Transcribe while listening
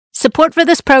Support for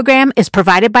this program is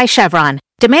provided by Chevron.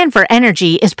 Demand for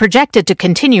energy is projected to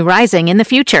continue rising in the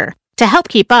future. To help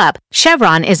keep up,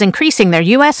 Chevron is increasing their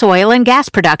U.S. oil and gas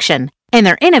production, and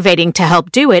they're innovating to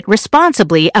help do it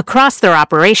responsibly across their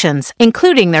operations,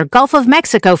 including their Gulf of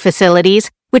Mexico facilities,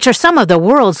 which are some of the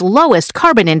world's lowest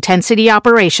carbon intensity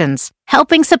operations,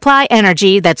 helping supply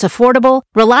energy that's affordable,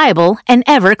 reliable, and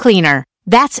ever cleaner.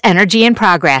 That's energy in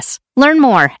progress. Learn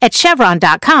more at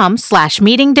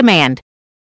chevron.com/meeting demand.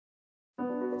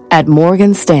 At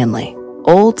Morgan Stanley,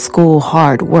 old school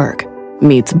hard work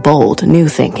meets bold new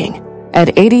thinking.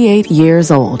 At 88 years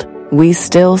old, we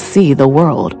still see the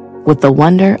world with the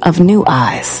wonder of new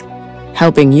eyes,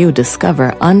 helping you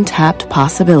discover untapped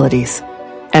possibilities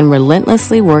and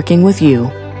relentlessly working with you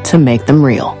to make them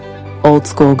real. Old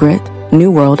school grit,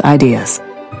 new world ideas.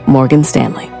 Morgan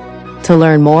Stanley. To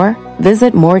learn more,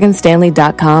 visit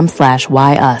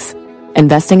morganstanley.com/whyus.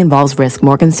 Investing involves risk.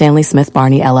 Morgan Stanley Smith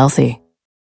Barney, LLC.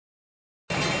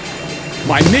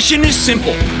 My mission is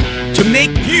simple, to make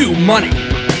you money.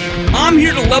 I'm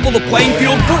here to level the playing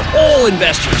field for all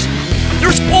investors.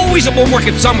 There's always a bull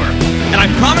market somewhere, and I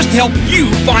promise to help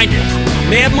you find it.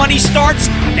 Mad Money starts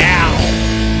now.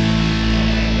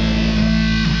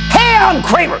 Hey, I'm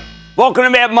Cramer. Welcome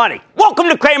to Mad Money. Welcome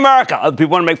to Cramerica. Other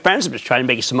people want to make friends. I'm just trying to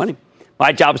make you some money.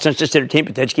 My job is not just to entertain,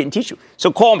 but to educate and teach you.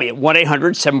 So call me at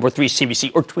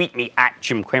 1-800-743-CNBC or tweet me at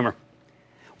Jim Cramer.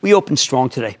 We opened strong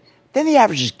today. Then the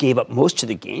averages gave up most of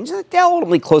the gains, and the Dow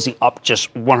ultimately closing up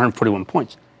just 141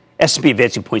 points. S&P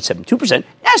advancing 0.72%,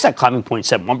 NASDAQ climbing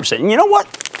 0.71%. And you know what?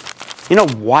 You know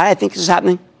why I think this is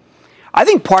happening? I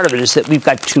think part of it is that we've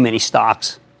got too many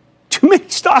stocks. Too many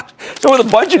stocks. So with a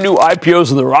bunch of new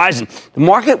IPOs on the horizon, the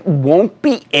market won't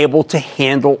be able to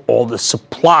handle all the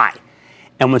supply.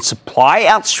 And when supply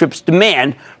outstrips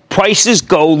demand, prices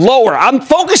go lower. I'm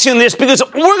focusing on this because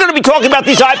we're going to be talking about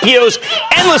these IPOs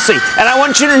endlessly, and I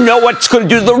want you to know what's going to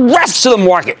do to the rest of the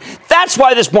market. That's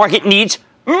why this market needs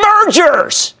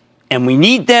mergers, and we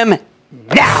need them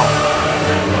now.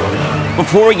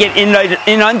 Before we get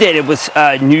inundated with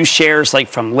new shares like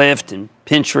from Lyft and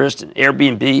Pinterest and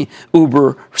Airbnb,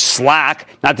 Uber, Slack,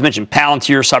 not to mention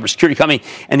Palantir, cybersecurity company,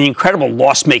 and the incredible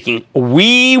loss-making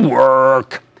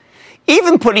WeWork.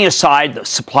 Even putting aside the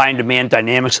supply and demand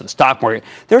dynamics of the stock market,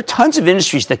 there are tons of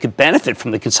industries that could benefit from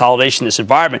the consolidation of this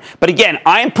environment. But again,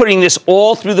 I am putting this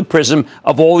all through the prism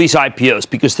of all these IPOs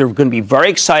because they're going to be very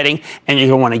exciting and you're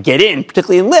going to want to get in,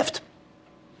 particularly in Lyft.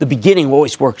 The beginning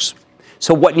always works.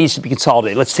 So what needs to be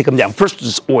consolidated? Let's take them down. First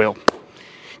is oil.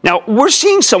 Now, we're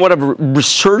seeing somewhat of a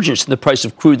resurgence in the price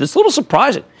of crude that's a little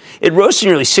surprising. It rose to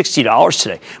nearly $60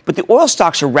 today, but the oil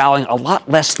stocks are rallying a lot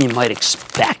less than you might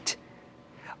expect.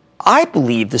 I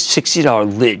believe the $60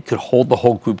 lid could hold the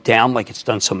whole group down like it's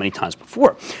done so many times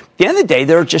before. At the end of the day,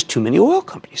 there are just too many oil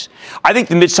companies. I think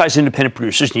the mid-sized independent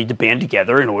producers need to band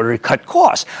together in order to cut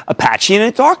costs. Apache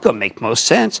and Anadarko make most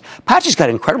sense. Apache's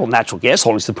got incredible natural gas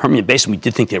holdings in the Permian Basin. We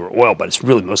did think they were oil, but it's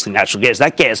really mostly natural gas.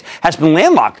 That gas has been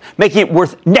landlocked, making it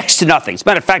worth next to nothing. As a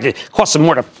matter of fact, it cost them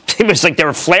more to, it was like they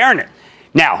were flaring it.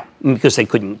 Now, because they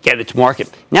couldn't get it to market.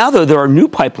 Now, though, there are new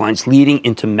pipelines leading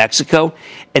into Mexico,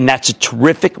 and that's a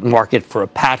terrific market for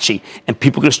Apache. And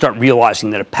people are going to start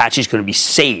realizing that Apache is going to be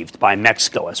saved by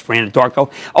Mexico. As for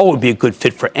Anadarko, it would be a good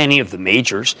fit for any of the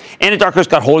majors. Anadarko's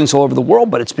got holdings all over the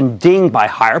world, but it's been dinged by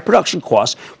higher production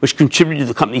costs, which contributed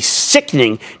to the company's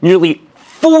sickening nearly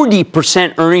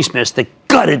 40% earnings miss that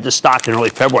gutted the stock in early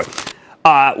February.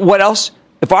 What else?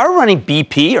 If I were running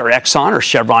BP or Exxon or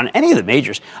Chevron, any of the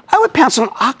majors, I would pounce on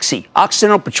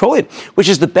Occidental Petroleum, which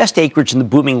is the best acreage in the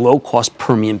booming low-cost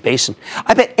Permian Basin.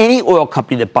 I bet any oil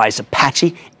company that buys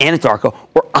Apache, Anadarko,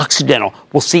 or Occidental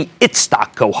will see its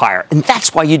stock go higher. And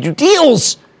that's why you do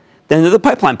deals. Then there are the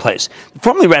pipeline plays. The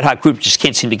formerly red-hot group just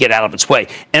can't seem to get out of its way.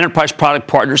 Enterprise Product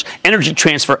Partners, Energy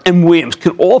Transfer, and Williams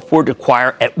can all afford to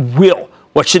acquire at will.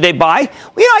 What should they buy?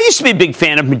 Well, I used to be a big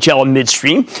fan of Magellan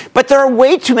Midstream, but there are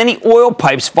way too many oil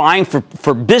pipes vying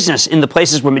for business in the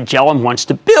places where Magellan wants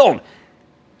to build.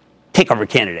 Takeover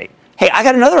candidate. Hey, I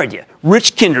got another idea.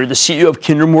 Rich Kinder, the CEO of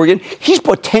Kinder Morgan, he's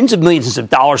bought tens of millions of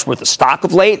dollars worth of stock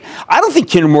of late. I don't think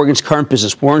Kinder Morgan's current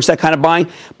business warrants that kind of buying,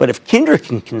 but if Kinder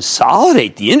can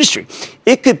consolidate the industry,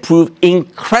 it could prove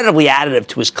incredibly additive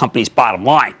to his company's bottom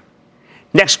line.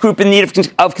 Next group in need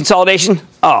of consolidation?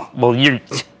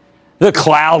 The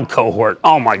cloud cohort.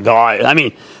 Oh, my God. I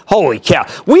mean, holy cow.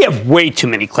 We have way too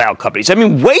many cloud companies. I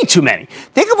mean, way too many.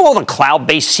 Think of all the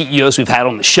cloud-based CEOs we've had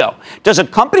on the show. Does a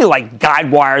company like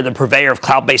Guidewire, the purveyor of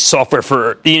cloud-based software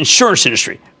for the insurance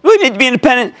industry, really need to be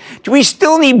independent? Do we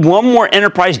still need one more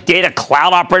enterprise data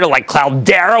cloud operator like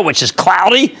Cloudera, which is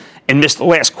cloudy and missed the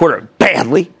last quarter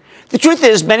badly? The truth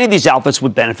is, many of these outfits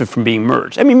would benefit from being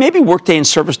merged. I mean, maybe Workday and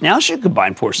ServiceNow should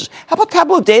combine forces. How about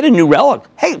Tableau Data and New Relic?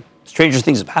 Hey, stranger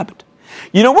things have happened.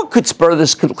 You know what could spur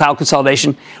this cloud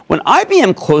consolidation? When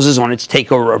IBM closes on its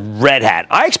takeover of Red Hat,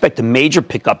 I expect a major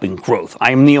pickup in growth.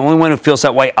 I am the only one who feels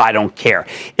that way. I don't care.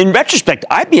 In retrospect,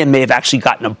 IBM may have actually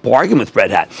gotten a bargain with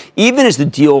Red Hat. Even as the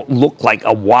deal looked like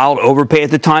a wild overpay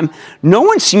at the time, no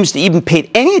one seems to even pay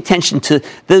any attention to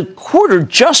the quarter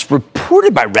just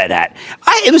reported by Red Hat.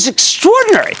 It was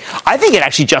extraordinary. I think it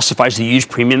actually justifies the huge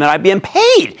premium that IBM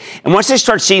paid. And once they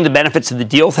start seeing the benefits of the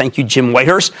deal, thank you, Jim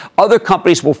Whitehurst, other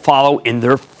companies will follow in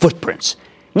their footprints.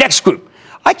 Next group.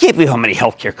 I can't believe how many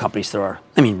healthcare companies there are.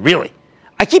 I mean, really.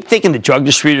 I keep thinking the drug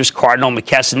distributors, Cardinal,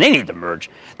 McKesson, they need to merge.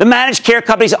 The managed care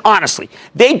companies, honestly,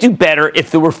 they'd do better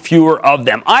if there were fewer of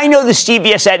them. I know the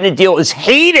CVS Aetna deal is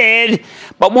hated,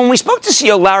 but when we spoke to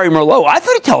CEO Larry Merlot, I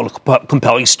thought he'd tell a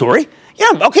compelling story.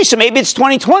 Yeah, okay, so maybe it's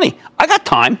 2020. I got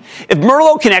time. If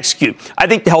Merlot can execute, I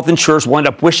think the health insurers will end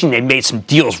up wishing they made some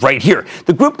deals right here.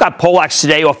 The group got poleaxed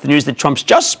today off the news that Trump's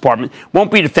Justice Department won't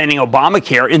be defending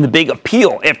Obamacare in the big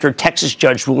appeal after a Texas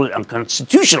judge ruled it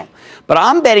unconstitutional. But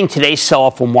I'm betting today's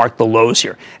sell-off will mark the lows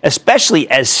here, especially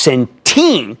as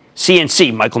Centene,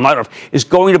 CNC, Michael Neidorff, is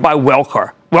going to buy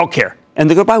WellCare, and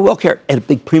they're going to buy WellCare at a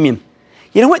big premium.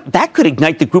 You know what? That could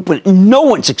ignite the group when no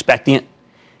one's expecting it.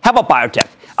 How about biotech?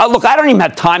 Look, I don't even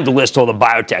have time to list all the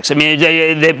biotechs. I mean,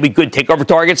 they'd be good takeover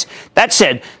targets. That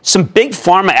said, some big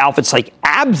pharma outfits like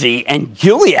AbbVie and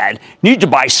Gilead need to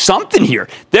buy something here.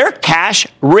 They're cash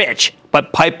rich,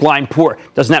 but pipeline poor.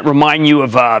 Doesn't that remind you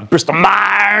of Bristol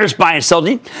Myers buying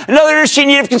Celgene? Another interesting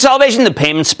need of consolidation. The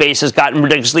payment space has gotten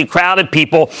ridiculously crowded.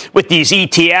 People with these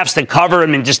ETFs that cover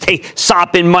them and just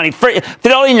sop in money.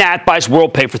 Fidelity Nat buys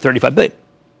WorldPay for $35 billion.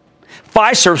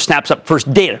 Fiserv snaps up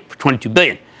First Data for $22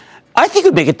 billion. I think it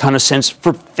would make a ton of sense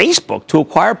for Facebook to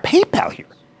acquire PayPal here.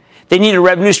 They need a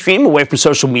revenue stream away from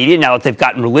social media now that they've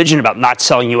gotten religion about not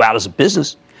selling you out as a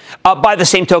business. By the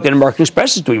same token, American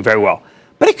Express is doing very well.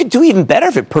 But it could do even better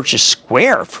if it purchased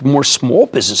Square for more small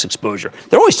business exposure.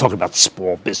 They're always talking about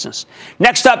small business.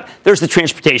 Next up, there's the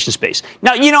transportation space.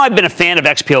 Now, you know I've been a fan of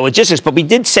XPO Logistics, but we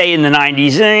did say in the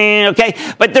 90s,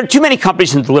 okay, but there are too many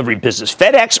companies in the delivery business.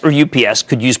 FedEx or UPS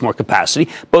could use more capacity,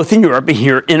 both in Europe and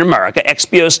here in America.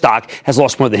 XPO stock has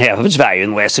lost more than half of its value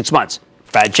in the last 6 months.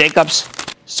 Brad Jacobs,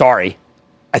 sorry,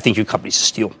 I think your company's a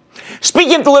steal.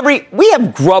 Speaking of delivery, we have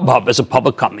Grubhub as a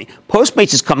public company.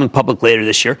 Postmates is coming public later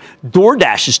this year.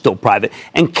 DoorDash is still private.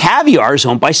 And Caviar is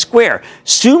owned by Square.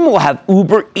 Soon we'll have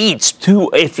Uber Eats, too,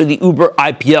 after the Uber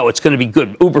IPO. It's going to be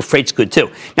good. Uber Freight's good,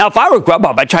 too. Now, if I were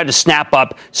Grubhub, I'd try to snap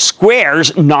up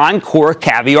Square's non-core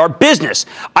Caviar business.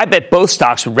 I bet both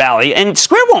stocks would rally. And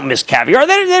Square won't miss Caviar.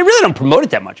 They really don't promote it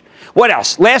that much. What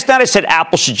else? Last night I said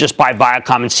Apple should just buy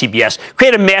Viacom and CBS,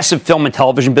 create a massive film and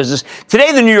television business.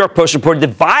 Today, the New York Post reported that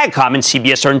Viacom and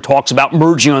CBS are in talks about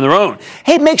merging on their own.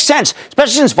 Hey, it makes sense,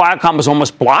 especially since Viacom was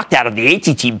almost blocked out of the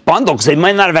AT&T bundle because they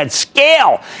might not have had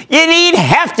scale. You need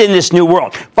heft in this new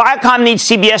world. Viacom needs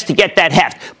CBS to get that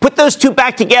heft. Put those two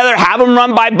back together, have them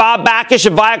run by Bob Bakish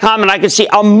of Viacom, and I can see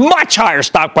a much higher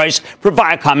stock price for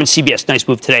Viacom and CBS. Nice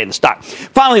move today in the stock.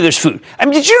 Finally, there's food. I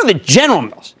mean, did you know that General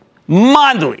Mills,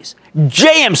 Mondelez,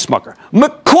 J.M. Smucker,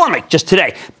 McCormick just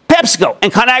today, PepsiCo, and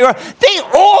Conagra, they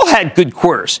all had good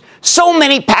quarters. So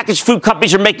many packaged food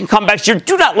companies are making comebacks here.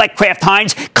 Do not let Kraft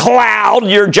Heinz cloud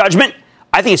your judgment.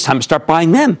 I think it's time to start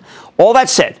buying them. All that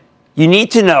said, you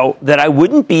need to know that I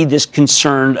wouldn't be this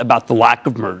concerned about the lack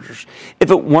of mergers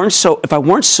if I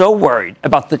weren't so worried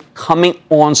about the coming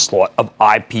onslaught of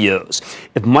IPOs.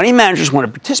 If money managers want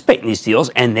to participate in these deals,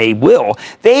 and they will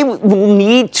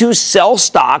need to sell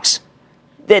stocks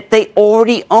that they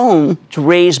already own to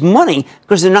raise money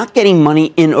because they're not getting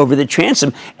money in over the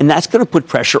transom, and that's going to put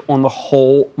pressure on the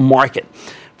whole market.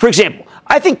 For example,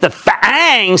 I think the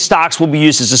FAANG stocks will be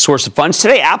used as a source of funds.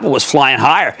 Today, Apple was flying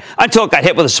higher until it got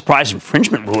hit with a surprise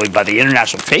infringement ruling by the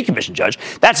International Trade Commission judge.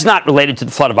 That's not related to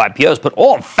the flood of IPOs, but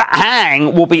all of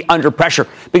FAANG will be under pressure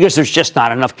because there's just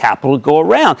not enough capital to go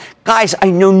around. Guys,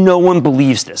 I know no one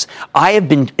believes this. I have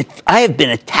been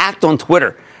attacked on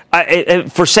Twitter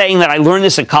for saying that I learned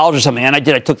this in college or something, and I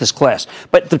did. I took this class.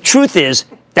 But the truth is,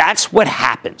 that's what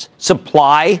happens.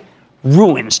 Supply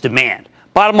ruins demand.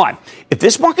 Bottom line, if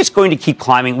this market's going to keep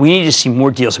climbing, we need to see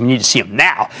more deals, and we need to see them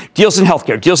now. Deals in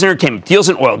healthcare, deals in entertainment, deals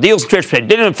in oil, deals in transportation,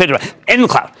 in the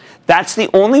cloud. That's the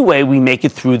only way we make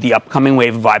it through the upcoming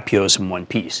wave of IPOs in one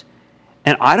piece.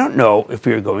 And I don't know if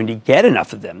we are going to get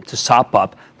enough of them to sop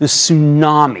up the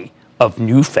tsunami of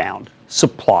newfound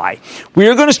supply. We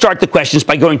are going to start the questions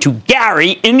by going to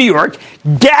Gary in New York.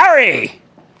 Gary!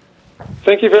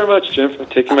 Thank you very much, Jim, for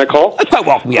taking my call. Quite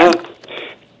welcome, yeah.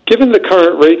 Given the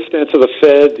current rate stance of the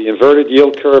Fed, the inverted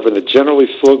yield curve, and the generally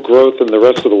slow growth in the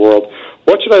rest of the world,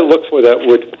 what should I look for that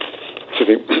would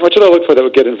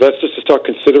get investors to start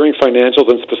considering financials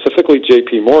and specifically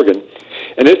J.P. Morgan?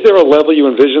 And is there a level you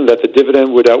envision that the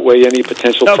dividend would outweigh any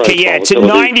potential price volatility? Okay, it's at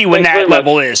 90 when that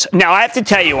level is. Now, I have to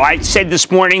tell you, I said this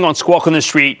morning on Squawk on the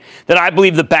Street that I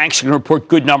believe the banks are going to report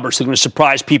good numbers. They're going to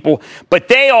surprise people. But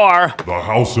they are the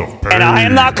house of pain. And I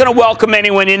am not going to welcome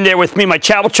anyone in there with me. My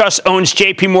Travel Trust owns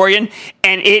J.P. Morgan,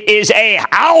 and it is a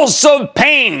house of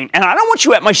pain. And I don't want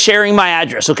you at my sharing my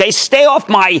address, okay? Stay off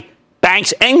my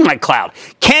banks and my cloud.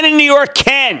 Ken in New York.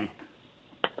 Ken.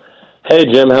 Hey,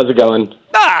 Jim. How's it going?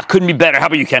 Couldn't be better. How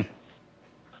about you, Ken?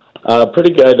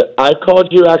 Pretty good. I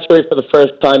called you actually for the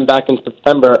first time back in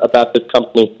September about this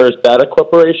company, First Data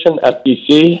Corporation,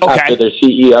 FDC, after their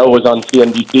CEO was on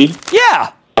CNBC.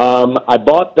 Yeah. I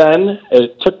bought then.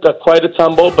 It took quite a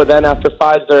tumble, but then after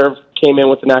Pfizer came in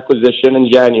with an acquisition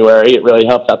in January, it really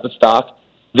helped out the stock.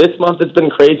 This month it's been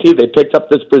crazy. They picked up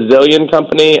this Brazilian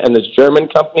company and this German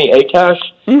company, Akash,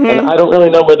 and I don't really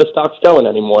know where the stock's going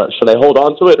anymore. Should I hold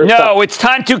on to it or No, it's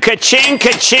time to ka-ching,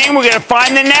 ka-ching. We're going to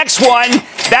find the next one.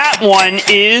 That one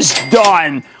is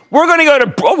done. We're going to go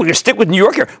to, we're going to stick with New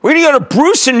York here. We're going to go to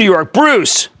Bruce in New York.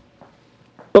 Bruce.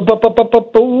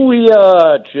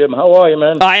 Booyah, Jim. How are you,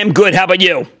 man? I am good. How about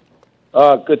you?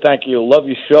 Good, thank you. Love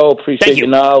your show. Appreciate your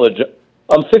knowledge.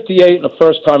 I'm 58 and a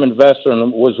first-time investor,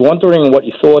 and was wondering what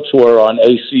your thoughts were on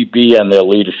ACB and their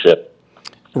leadership.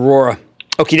 Aurora.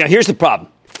 Okay, now here's the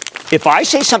problem. If I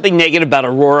say something negative about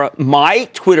Aurora, my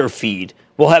Twitter feed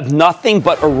will have nothing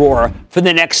but Aurora for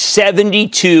the next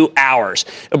 72 hours.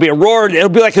 It'll be Aurora. It'll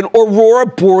be like an Aurora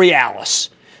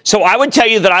Borealis. So I would tell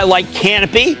you that I like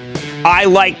Canopy. I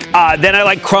like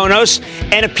Kronos.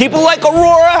 And if people like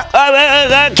Aurora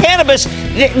cannabis,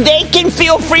 they can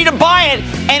feel free to buy it.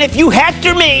 And if you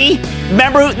Hector me,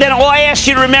 remember, then all I ask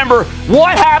you to remember,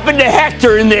 what happened to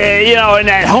Hector in the, in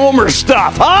that Homer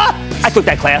stuff, huh? I took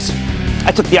that class.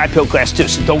 I took the IPO class too,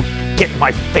 so don't get in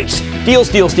my face. Deals.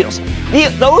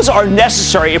 Those are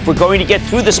necessary if we're going to get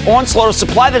through this onslaught of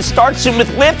supply that starts soon with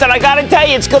Lyft. And I got to tell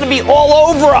you, it's going to be all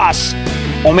over us.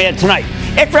 Oh, man, tonight.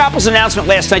 After Apple's announcement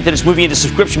last night that it's moving into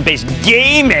subscription-based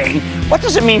gaming, what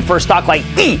does it mean for a stock like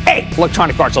EA?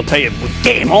 Electronic Arts, I'll tell you,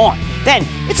 game on. Then,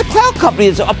 it's a cloud company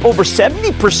that's up over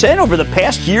 70% over the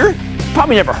past year.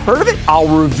 Probably never heard of it. I'll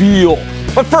reveal.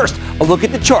 But first, a look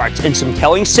at the charts and some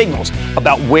telling signals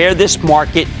about where this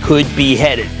market could be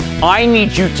headed. I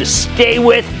need you to stay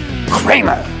with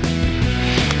Cramer.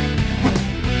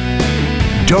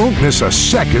 Don't miss a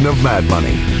second of Mad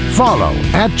Money. Follow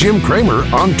 @Jim Cramer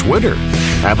on Twitter.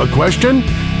 Have a question?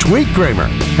 Tweet Cramer.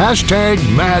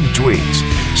 #MadTweets.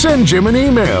 Send Jim an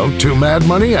email to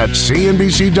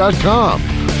madmoney@cnbc.com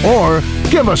or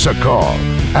give us a call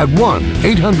at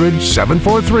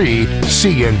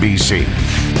 1-800-743-CNBC.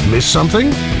 Miss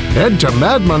something? Head to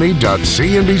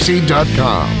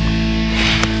madmoney.cnbc.com.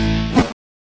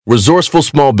 Resourceful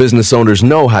small business owners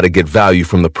know how to get value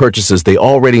from the purchases they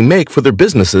already make for their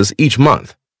businesses each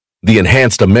month. The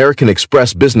enhanced American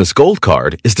Express Business Gold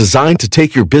Card is designed to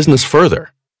take your business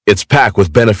further. It's packed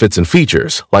with benefits and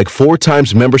features like 4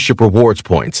 times membership rewards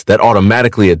points that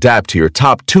automatically adapt to your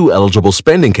top 2 eligible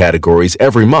spending categories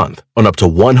every month on up to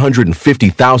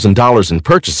 $150,000 in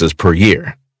purchases per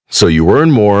year. So you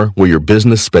earn more where your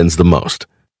business spends the most.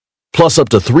 Plus up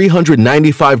to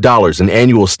 $395 in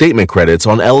annual statement credits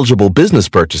on eligible business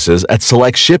purchases at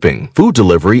select shipping, food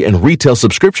delivery, and retail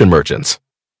subscription merchants.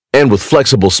 And with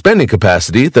flexible spending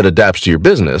capacity that adapts to your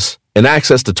business and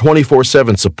access to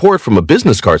 24/7 support from a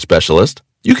business card specialist,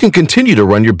 you can continue to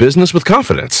run your business with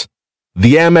confidence.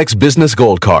 The Amex Business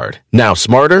Gold Card, now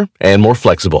smarter and more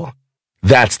flexible.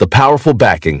 That's the powerful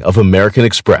backing of American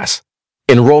Express.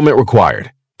 Enrollment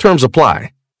required. Terms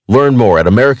apply. Learn more at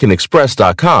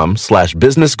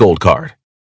americanexpress.com/businessgoldcard.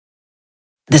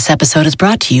 This episode is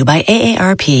brought to you by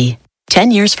AARP.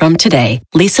 10 years from today,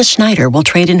 Lisa Schneider will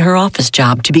trade in her office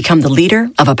job to become the leader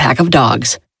of a pack of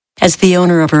dogs. As the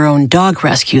owner of her own dog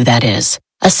rescue, that is.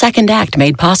 A second act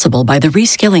made possible by the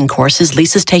reskilling courses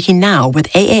Lisa's taking now with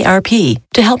AARP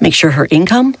to help make sure her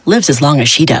income lives as long as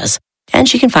she does. And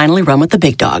she can finally run with the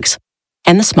big dogs.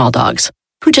 And the small dogs,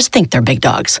 who just think they're big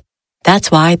dogs.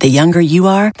 That's why the younger you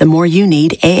are, the more you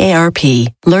need AARP.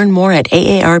 Learn more at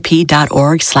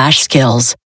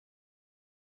aarp.org/skills.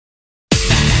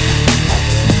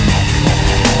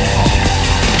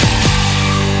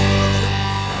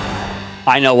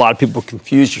 I know a lot of people are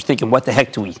confused. You're thinking, what the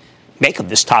heck do we make of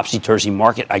this topsy-turvy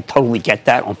market? I totally get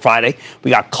that. On Friday,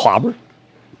 we got clobbered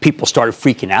people started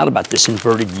freaking out about this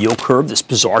inverted yield curve, this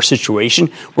bizarre situation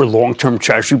where long-term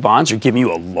Treasury bonds are giving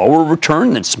you a lower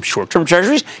return than some short-term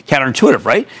Treasuries. Counterintuitive,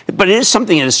 right? But it is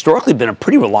something that has historically been a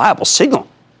pretty reliable signal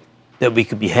that we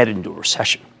could be headed into a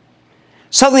recession.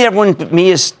 Suddenly, everyone but me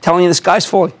is telling you the sky's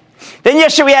falling. Then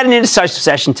yesterday, we had an indecisive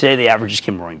session. Today, the averages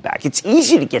came roaring back. It's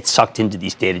easy to get sucked into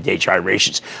these day-to-day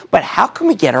gyrations, but how can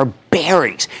we get our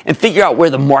bearings and figure out where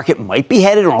the market might be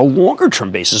headed on a longer-term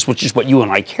basis, which is what you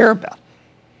and I care about?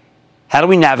 How do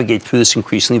we navigate through this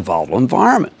increasingly volatile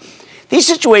environment? These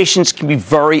situations can be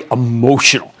very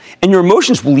emotional, and your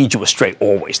emotions will lead you astray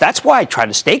always. That's why I try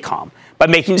to stay calm by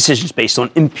making decisions based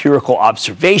on empirical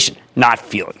observation, not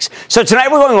feelings. So tonight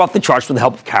we're going off the charts with the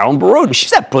help of Carolyn Baroden. She's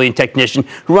that brilliant technician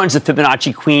who runs the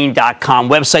FibonacciQueen.com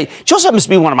website. She also happens to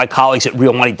be one of my colleagues at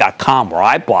RealMoney.com, where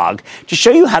I blog, to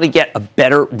show you how to get a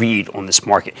better read on this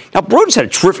market. Now, Baroden's had a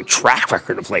terrific track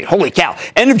record of late. Holy cow.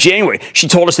 End of January, she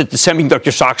told us that the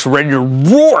semiconductor stocks were ready to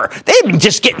roar. They've been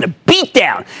just getting a beat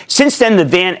down. Since then, the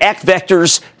Van Eck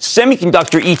Vectors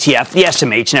Semiconductor ETF, the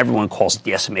SMH, and everyone calls it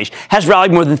the SMH, has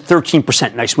rallied more than 13%.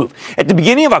 Nice move. At the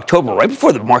beginning of October, right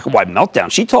before the market-wide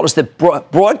meltdown, she told us that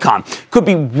Broadcom could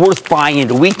be worth buying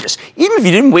into weakness, even if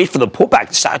you didn't wait for the pullback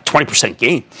to start a 20%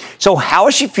 gain. So how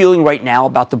is she feeling right now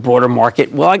about the broader market?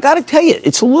 Well, I got to tell you,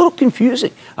 it's a little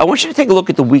confusing. I want you to take a look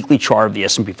at the weekly chart of the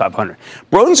S&P 500.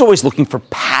 Broden's always looking for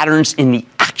patterns in the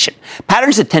action,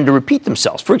 patterns that tend to repeat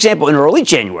themselves. For example, in early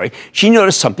January, she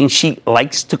noticed something she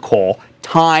likes to call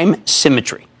time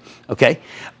symmetry. Okay?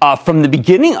 From the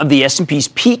beginning of the S&P's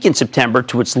peak in September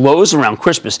to its lows around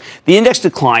Christmas, the index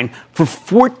declined for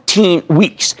 14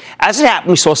 weeks. As it happened,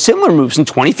 we saw similar moves in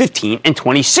 2015 and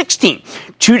 2016,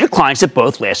 two declines that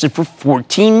both lasted for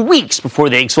 14 weeks before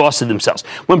they exhausted themselves.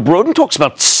 When Baroden talks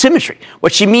about symmetry,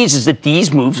 what she means is that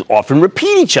these moves often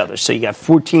repeat each other. So you got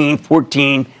 14,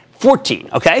 14, 14,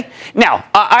 okay? Now,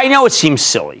 I know it seems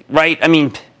silly, right? I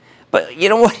mean, but you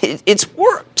know what? It's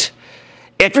worked.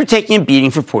 After taking a beating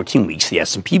for 14 weeks, the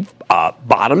S&P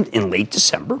bottomed in late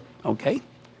December, okay? And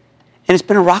it's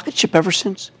been a rocket ship ever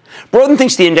since. Baroden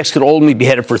thinks the index could ultimately be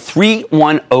headed for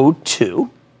 3102,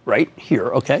 right here,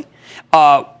 okay?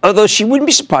 Although she wouldn't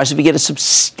be surprised if we get a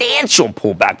substantial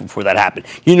pullback before that happened.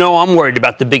 You know, I'm worried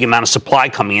about the big amount of supply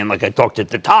coming in, like I talked at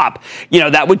the top. You know,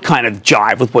 that would kind of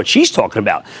jive with what she's talking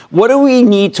about. What do we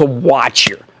need to watch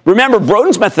here? Remember,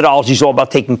 Baroden's methodology is all about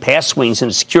taking past swings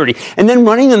into security and then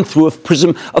running them through a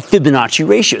prism of Fibonacci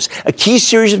ratios, a key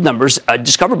series of numbers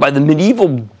discovered by the medieval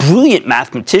brilliant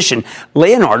mathematician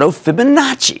Leonardo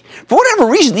Fibonacci. For whatever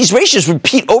reason, these ratios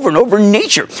repeat over and over in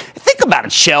nature. Think about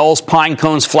it: shells, pine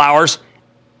cones, flowers,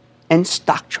 and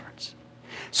stock charts.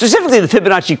 Specifically, the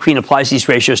Fibonacci Queen applies these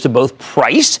ratios to both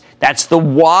price, that's the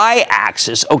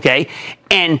y-axis, okay,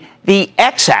 and the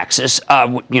x-axis,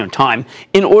 time,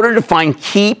 in order to find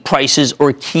key prices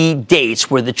or key dates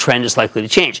where the trend is likely to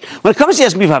change. When it comes to the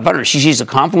S&P 500, she sees a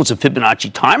confluence of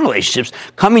Fibonacci time relationships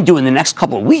coming due in the next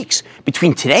couple of weeks.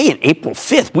 Between today and April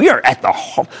 5th, we are at the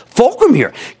fulcrum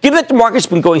here. Given that the market's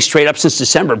been going straight up since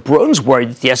December, Baroden's worried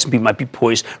that the S&P might be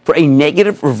poised for a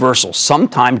negative reversal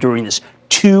sometime during this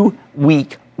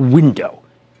 2-week window.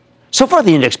 So far,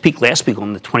 the index peaked last week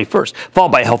on the 21st,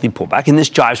 followed by a healthy pullback, and this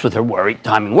jives with her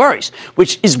timing worries,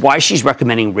 which is why she's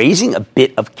recommending raising a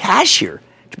bit of cash here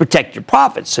to protect your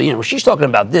profits. So, you know, she's talking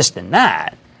about this than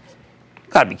that.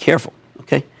 Got to be careful,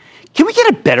 okay? Can we get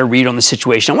a better read on the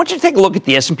situation? I want you to take a look at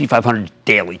the S&P 500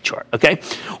 daily chart, okay?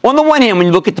 On the one hand, when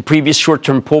you look at the previous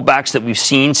short-term pullbacks that we've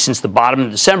seen since the bottom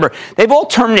of December, they've all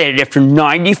terminated after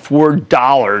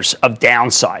 $94 of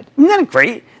downside. Isn't that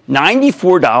great?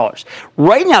 $94.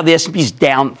 Right now, the S&P is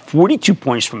down 42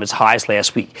 points from its highs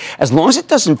last week. As long as it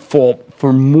doesn't fall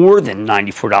for more than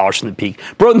 $94 from the peak,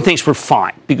 Baroden thinks we're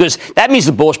fine, because that means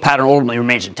the bullish pattern ultimately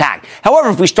remains intact.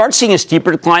 However, if we start seeing a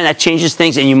steeper decline, that changes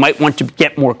things, and you might want to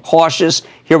get more cautious.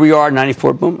 Here we are,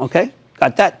 94, boom, okay?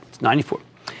 Got that? It's 94.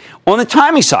 On the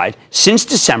timing side, since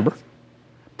December,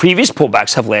 previous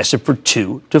pullbacks have lasted for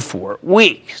 2 to 4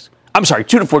 weeks. I'm sorry,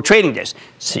 2 to 4 trading days.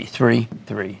 See, 3.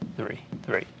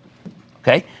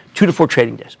 Okay? 2 to 4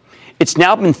 trading days. It's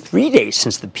now been 3 days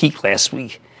since the peak last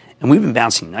week, and we've been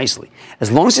bouncing nicely.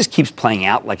 As long as this keeps playing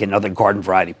out like another garden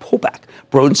variety pullback,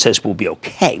 Baroden says we'll be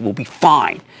okay, we'll be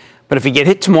fine. But if we get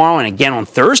hit tomorrow and again on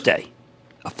Thursday,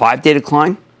 a 5-day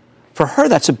decline, For her,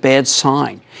 that's a bad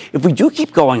sign. If we do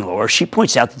keep going lower, she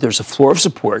points out that there's a floor of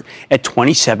support at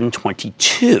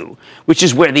 27.22, which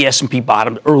is where the S&P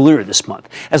bottomed earlier this month.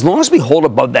 As long as we hold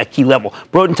above that key level,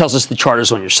 Broden tells us the chart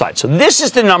is on your side. So this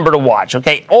is the number to watch,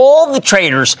 okay? All the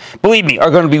traders, believe me,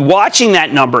 are going to be watching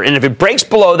that number, and if it breaks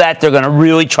below that, they're going to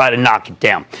really try to knock it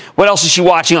down. What else is she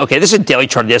watching? Okay, this is a daily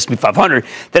chart of the S&P 500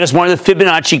 that is one of the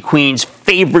Fibonacci Queen's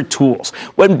favorite tools.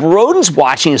 When Broden's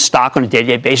watching a stock on a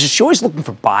day-to-day basis, she's always looking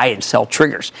for buy and sell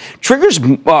triggers. Triggers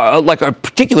like a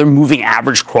particular moving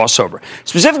average crossover.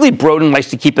 Specifically, Broden likes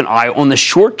to keep an eye on the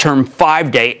short-term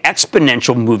 5-day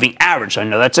exponential moving average. I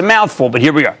know that's a mouthful, but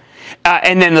here we are.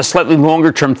 And then the slightly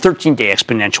longer-term 13-day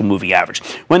exponential moving average.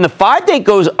 When the 5-day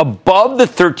goes above the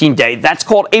 13-day, that's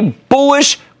called a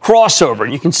bullish crossover.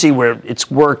 And you can see where it's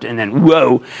worked, and then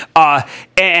whoa. And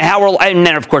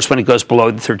then, of course, when it goes below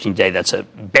the 13-day, that's a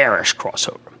bearish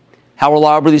crossover. How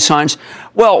reliable are these signs?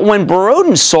 Well, when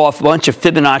Broden saw a bunch of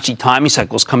Fibonacci timing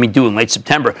cycles coming due in late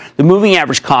September, the moving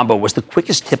average combo was the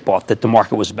quickest tip-off that the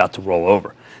market was about to roll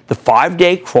over. The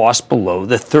 5-day crossed below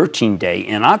the 13-day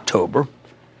in October,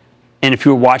 and if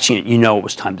you were watching it, you know it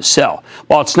was time to sell.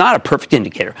 While it's not a perfect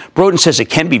indicator, Broden says it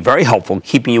can be very helpful in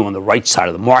keeping you on the right side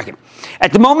of the market.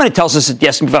 At the moment, it tells us that the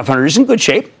S&P 500 is in good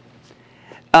shape,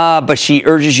 but she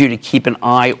urges you to keep an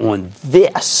eye on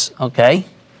this, okay,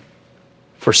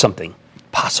 for something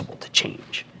possible to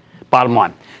change. Bottom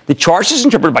line, the charts as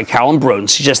interpreted by Carolyn Broden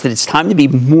suggests that it's time to be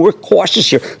more cautious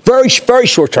here, very, very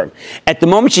short term. At the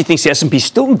moment, she thinks the S&P is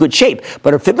still in good shape,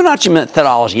 but her Fibonacci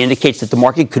methodology indicates that the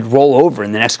market could roll over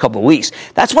in the next couple of weeks.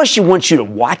 That's why she wants you to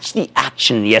watch the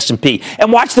action in the S&P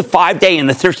and watch the 5-day and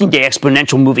the 13-day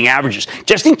exponential moving averages,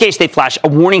 just in case they flash a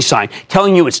warning sign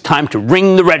telling you it's time to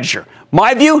ring the register.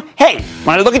 My view, hey,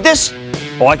 when I look at this,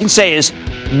 all I can say is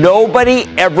nobody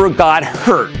ever got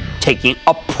hurt taking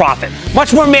a profit.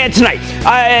 Much more mad tonight.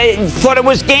 I thought it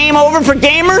was game over for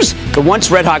gamers. The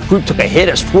once red-hot group took a hit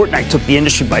as Fortnite took the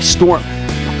industry by storm.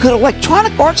 Could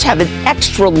Electronic Arts have an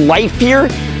extra life here?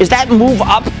 Is that move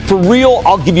up for real?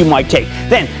 I'll give you my take.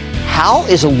 Then, how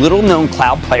is a little-known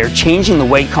cloud player changing the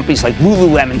way companies like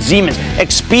Lululemon, Siemens,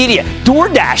 Expedia,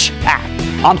 DoorDash act?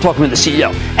 I'm talking to the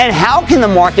CEO. And how can the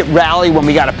market rally when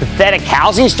we got a pathetic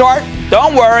housing start?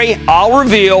 Don't worry, I'll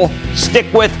reveal.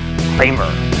 Stick with Cramer.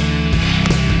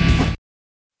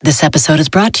 This episode is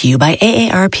brought to you by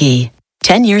AARP.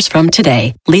 10 years from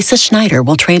today, Lisa Schneider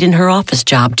will trade in her office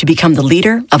job to become the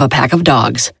leader of a pack of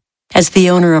dogs. As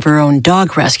the owner of her own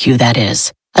dog rescue, that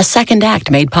is. A second act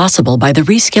made possible by the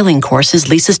reskilling courses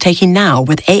Lisa's taking now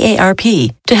with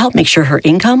AARP to help make sure her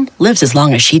income lives as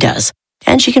long as she does.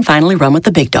 And she can finally run with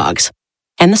the big dogs.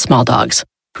 And the small dogs,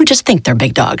 who just think they're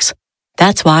big dogs.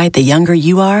 That's why the younger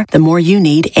you are, the more you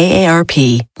need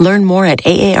AARP. Learn more at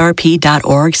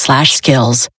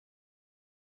aarp.org/skills.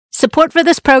 Support for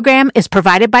this program is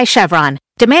provided by Chevron.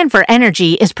 Demand for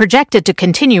energy is projected to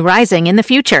continue rising in the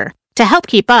future. To help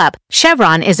keep up,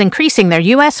 Chevron is increasing their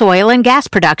U.S. oil and gas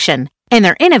production, and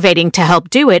they're innovating to help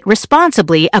do it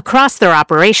responsibly across their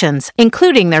operations,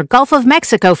 including their Gulf of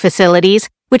Mexico facilities,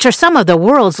 which are some of the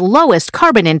world's lowest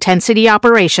carbon intensity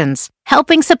operations,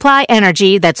 helping supply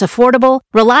energy that's affordable,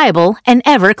 reliable, and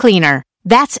ever cleaner.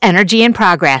 That's energy in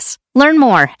progress. Learn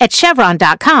more at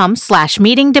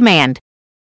chevron.com/meeting demand.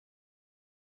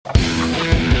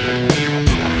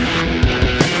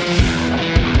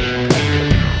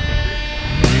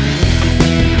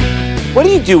 What do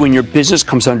you do when your business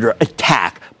comes under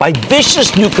attack by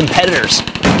vicious new competitors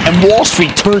and Wall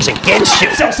Street turns against you?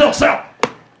 Sell.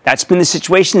 That's been the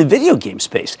situation in the video game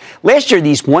space. Last year,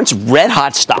 these once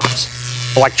red-hot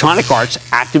stocks, Electronic Arts,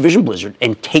 Activision Blizzard,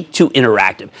 and Take-Two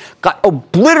Interactive, got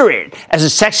obliterated as a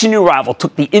sexy new rival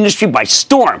took the industry by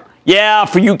storm. Yeah,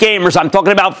 for you gamers, I'm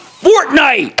talking about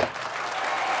Fortnite.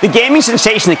 The gaming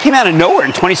sensation that came out of nowhere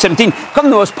in 2017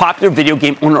 became the most popular video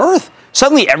game on Earth.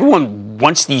 Suddenly, everyone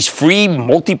wants these free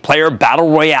multiplayer battle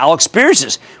royale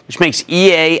experiences, which makes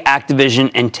EA,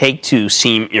 Activision, and Take-Two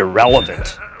seem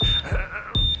irrelevant.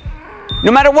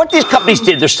 No matter what these companies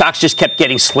did, their stocks just kept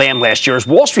getting slammed last year as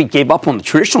Wall Street gave up on the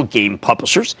traditional game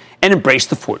publishers and embraced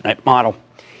the Fortnite model.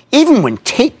 Even when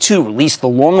Take-Two released the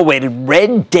long-awaited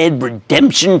Red Dead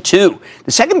Redemption 2,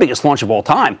 the second biggest launch of all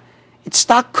time, its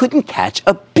stock couldn't catch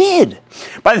a bid.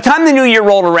 By the time the new year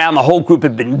rolled around, the whole group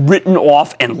had been written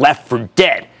off and left for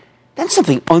dead. Then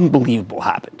something unbelievable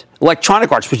happened.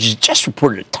 Electronic Arts, which has just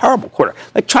reported a terrible quarter,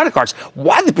 Electronic Arts,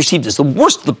 widely perceived as the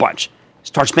worst of the bunch,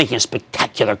 starts making a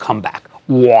spectacular comeback.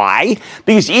 Why?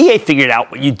 Because EA figured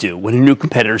out what you do when a new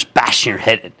competitor is bashing your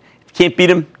head in. If you can't beat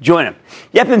them, join them.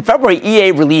 Yep, in February,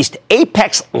 EA released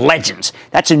Apex Legends.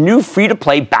 That's a new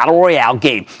free-to-play battle royale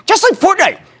game, just like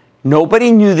Fortnite.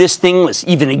 Nobody knew this thing was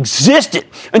even existed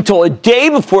until a day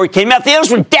before it came out. The analysts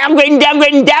were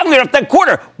downgrading off that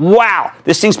quarter. Wow,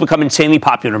 this thing's become insanely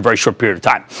popular in a very short period of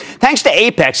time. Thanks to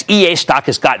Apex, EA stock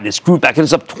has gotten its groove back and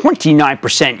is up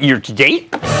 29% year to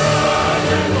date,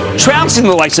 trouncing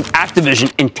the likes of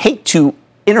Activision and Take-Two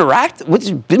Interactive, which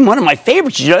has been one of my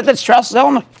favorites. You know that's Strauss's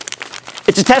element.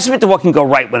 It's a testament to what can go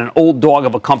right when an old dog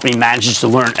of a company manages to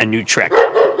learn a new trick.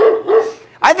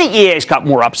 I think EA's got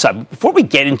more upside. Before we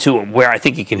get into where I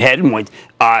think it can head,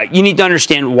 you need to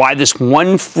understand why this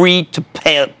one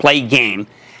free-to-play game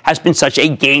has been such a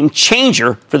game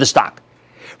changer for the stock.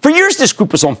 For years, this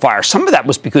group was on fire. Some of that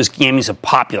was because gaming is a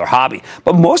popular hobby,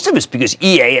 but most of it's because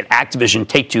EA and Activision and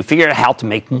Take-Two figured out how to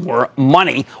make more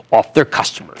money off their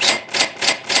customers.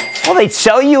 Well, they'd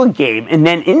sell you a game, and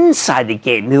then inside the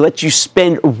game, they let you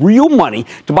spend real money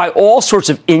to buy all sorts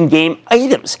of in-game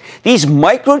items. These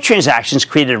microtransactions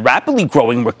created a rapidly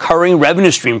growing recurring revenue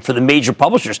stream for the major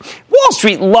publishers. Wall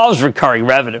Street loves recurring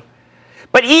revenue.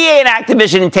 But EA and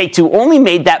Activision and Take-Two only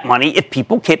made that money if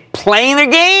people kept playing their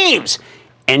games.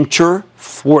 Enter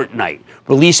Fortnite,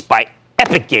 released by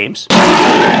Epic Games,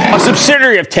 a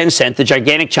subsidiary of Tencent, the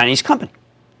gigantic Chinese company.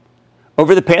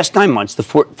 Over the past 9 months, the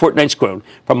Fortnite's grown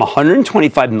from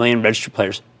 125 million registered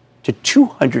players to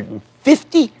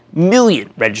 250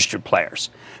 million registered players,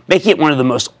 making it one of the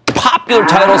most popular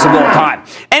titles of all time.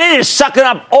 And it is sucking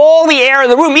up all the air in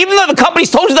the room, even though the companies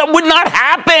told you that would not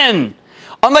happen.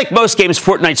 Unlike most games,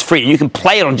 Fortnite's free, and you can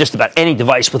play it on just about any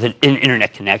device with an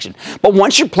internet connection. But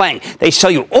once you're playing, they sell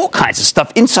you all kinds of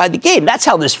stuff inside the game. That's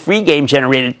how this free game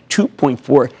generated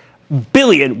 $2.4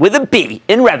 billion with a B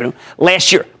in revenue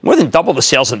last year, more than double the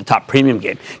sales of the top premium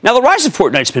game. Now, the rise of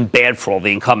Fortnite's been bad for all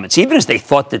the incumbents, even as they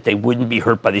thought that they wouldn't be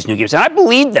hurt by these new games. And I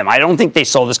believe them. I don't think they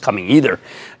saw this coming either.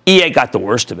 EA got the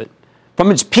worst of it.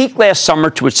 From its peak last summer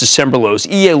to its December lows,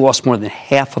 EA lost more than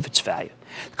half of its value.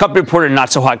 The company reported a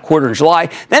not-so-hot quarter in July.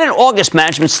 Then in August,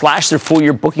 management slashed their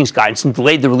full-year bookings guidance and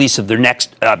delayed the release of their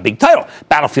next big title,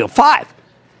 Battlefield 5.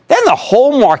 Then the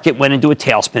whole market went into a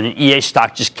tailspin, and EA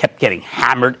stock just kept getting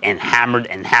hammered and hammered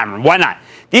and hammered. Why not?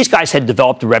 These guys had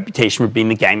developed a reputation for being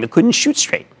the gang that couldn't shoot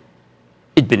straight.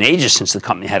 It'd been ages since the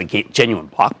company had a genuine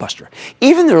blockbuster.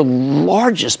 Even their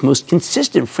largest, most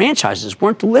consistent franchises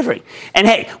weren't delivering. And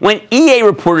hey, when EA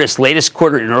reported its latest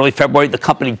quarter in early February, the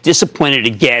company disappointed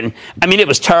again. I mean, it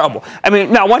was terrible. I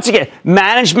mean, now, once again,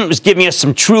 management was giving us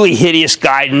some truly hideous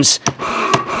guidance.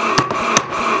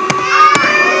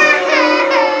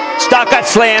 Stock got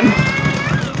slammed,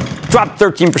 dropped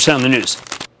 13% on the news.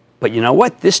 But you know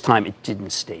what? This time it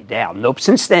didn't stay down. Nope.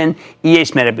 Since then,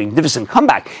 EA's made a magnificent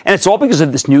comeback. And it's all because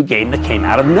of this new game that came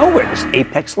out of nowhere, this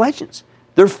Apex Legends,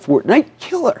 their Fortnite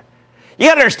killer. You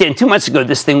got to understand, 2 months ago,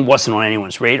 this thing wasn't on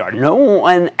anyone's radar. No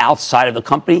one outside of the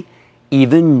company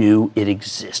even knew it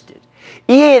existed.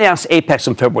 EA announced Apex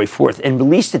on February 4th and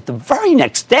released it the very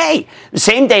next day, the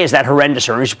same day as that horrendous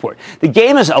earnings report. The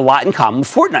game has a lot in common with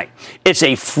Fortnite. It's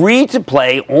a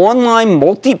free-to-play, online,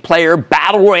 multiplayer,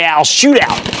 battle royale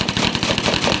shootout.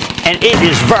 And it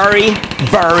is very,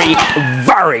 very,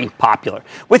 very popular.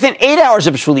 Within 8 hours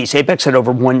of its release, Apex had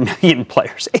over 1 million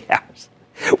players. 8 hours.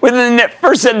 Within the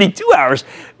first 72 hours,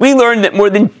 we learned that more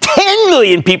than 10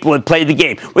 million people had played the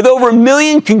game, with over 1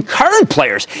 million concurrent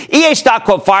players. EA stock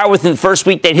caught fire within the first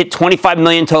week. They'd hit 25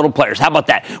 million total players. How about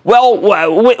that? Well,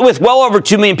 with well over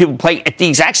 2 million people playing at the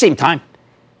exact same time.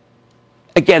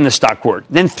 Again, the stock roared.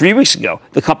 Then 3 weeks ago,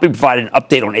 the company provided an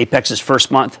update on Apex's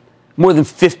first month. More than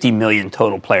 50 million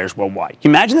total players worldwide.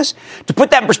 Can you imagine this? To put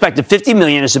that in perspective, 50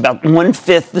 million is about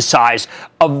 1/5 the size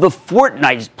of the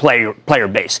Fortnite player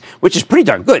base, which is pretty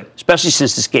darn good, especially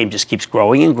since this game just keeps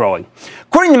growing and growing.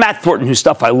 According to Matt Thornton, whose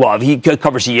stuff I love, he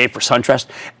covers EA for SunTrust,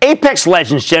 Apex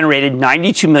Legends generated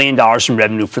 $92 million in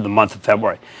revenue for the month of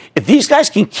February. If these guys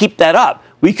can keep that up,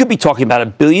 we could be talking about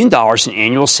 $1 billion in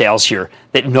annual sales here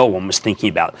that no one was thinking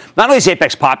about. Not only is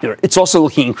Apex popular, it's also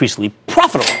looking increasingly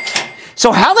profitable.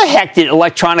 So how the heck did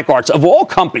Electronic Arts, of all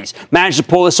companies, manage to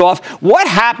pull this off? What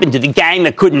happened to the gang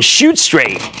that couldn't shoot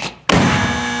straight?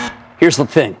 Here's the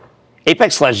thing.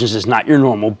 Apex Legends is not your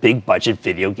normal big-budget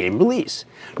video game release.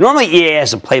 Normally, EA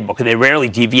has a playbook, and they rarely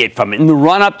deviate from it. In the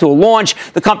run-up to a launch,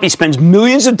 the company spends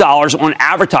millions of dollars on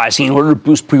advertising in order to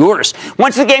boost pre-orders.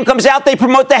 Once the game comes out, they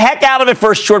promote the heck out of it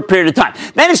for a short period of time.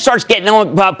 Then it starts getting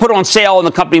put on sale, and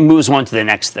the company moves on to the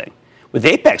next thing. With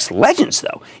Apex Legends,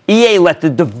 though, EA let the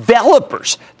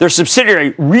developers, their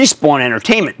subsidiary Respawn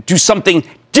Entertainment, do something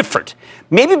different.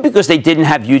 Maybe because they didn't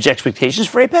have huge expectations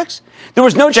for Apex. There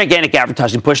was no gigantic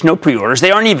advertising push, no pre-orders. They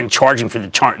aren't even charging for the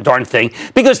darn thing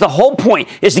because the whole point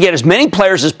is to get as many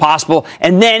players as possible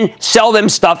and then sell them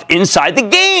stuff inside the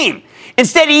game.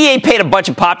 Instead, EA paid a bunch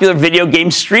of popular video game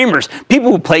streamers,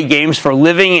 people who play games for a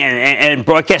living and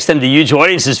broadcast them to huge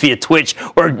audiences via Twitch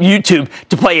or YouTube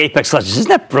to play Apex Legends. Isn't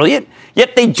that brilliant?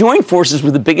 Yet they joined forces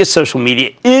with the biggest social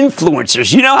media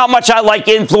influencers. You know how much I like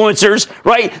influencers,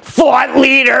 right? Thought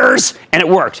leaders. And it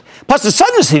worked. Plus, the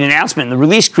suddenness of the announcement and the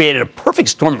release created a perfect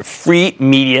storm of free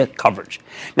media coverage.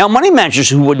 Now, money managers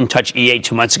who wouldn't touch EA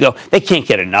 2 months ago, they can't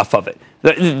get enough of it.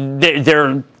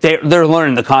 They're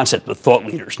learning the concept of thought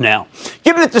leaders now.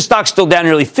 Given that the stock's still down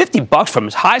nearly $50 from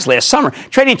its highs last summer,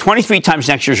 trading 23 times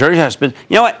next year's earnings, but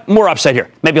you know what? More upside here.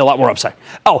 Maybe a lot more upside.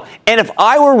 Oh, and if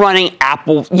I were running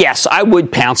Apple, yes, I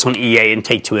would pounce on EA and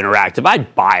Take-Two Interactive.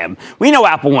 I'd buy them. We know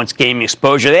Apple wants gaming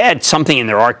exposure. They had something in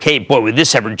their arcade. Boy, would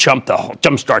this ever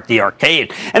jumpstart the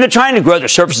arcade? And they're trying to grow their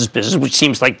services business, which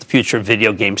seems like the future of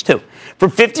video games too. For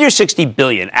 $50 or $60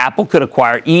 billion, Apple could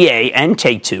acquire EA and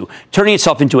Take-Two, turning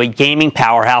itself into a gaming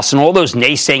powerhouse, and all those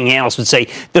naysaying analysts would say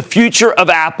the future of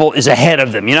Apple is ahead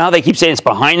of them. You know how they keep saying it's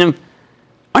behind them?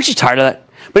 Aren't you tired of that?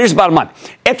 But here's the bottom line.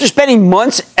 After spending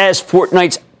months as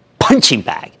Fortnite's punching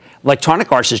bag,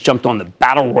 Electronic Arts has jumped on the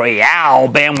Battle Royale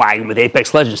bandwagon with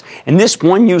Apex Legends, and this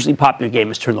one usually popular game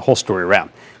has turned the whole story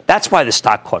around. That's why the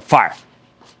stock caught fire.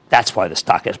 That's why the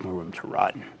stock has more room to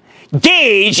run.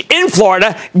 Gage in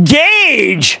Florida.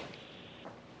 Gage!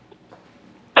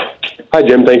 Hi,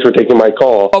 Jim. Thanks for taking my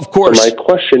call. Of course. So my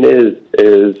question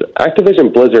is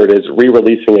Activision Blizzard is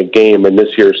re-releasing a game in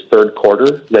this year's third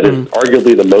quarter that is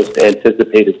arguably the most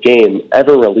anticipated game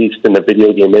ever released in the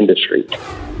video game industry.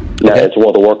 Now, it's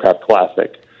World of Warcraft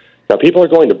Classic. Now, people are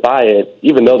going to buy it,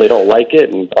 even though they don't like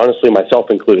it, and honestly, myself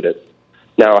included.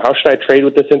 Now, how should I trade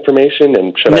with this information,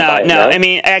 and should I buy it now? I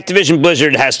mean, Activision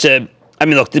Blizzard has to... I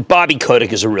mean, look, Bobby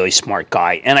Kotick is a really smart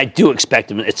guy, and I do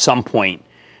expect him at some point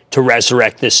to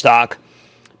resurrect this stock,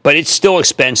 but it's still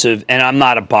expensive, and I'm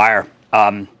not a buyer.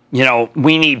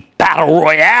 We need Battle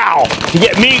Royale to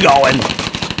get me going.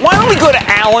 Why don't we go to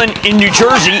Alan in New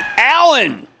Jersey?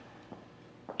 Alan!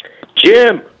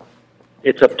 Jim,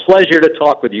 it's a pleasure to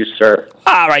talk with you, sir.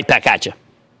 All right, back at you.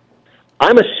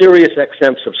 I'm a Sirius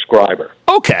XM subscriber.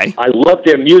 Okay. I love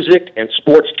their music and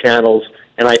sports channels,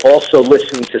 and I also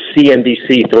listen to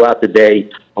CNBC throughout the day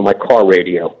on my car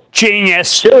radio. Genius.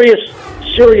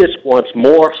 Sirius wants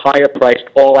more higher-priced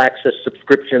all-access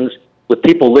subscriptions with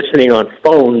people listening on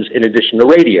phones in addition to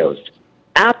radios.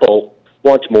 Apple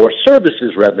wants more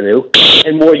services revenue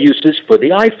and more uses for the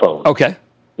iPhone. Okay.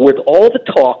 With all the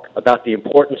talk about the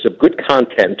importance of good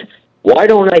content, why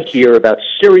don't I hear about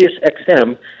Sirius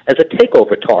XM as a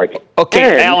takeover target? Okay,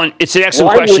 and Alan, it's an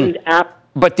excellent question.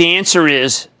 But the answer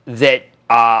is that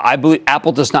I believe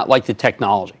Apple does not like the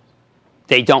technology.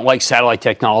 They don't like satellite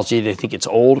technology. They think it's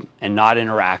old and not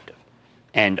interactive.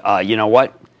 And you know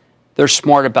what? They're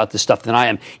smart about this stuff than I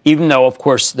am, even though, of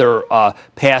course, their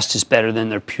past is better than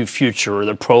their future, or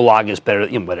their prologue is better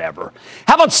than whatever.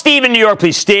 How about Steve in New York,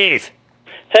 please? Steve.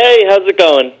 Hey, how's it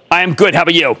going? I am good. How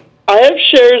about you? I have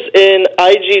shares in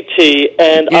IGT,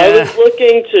 and I was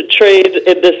looking to trade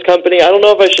in this company. I don't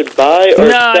know if I should buy or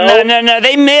sell. No.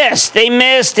 They missed,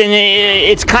 and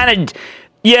it's kind of...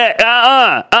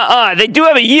 Yeah, They do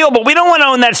have a yield, but we don't want to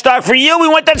own that stock for yield. We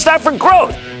want that stock for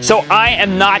growth. So I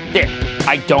am not there.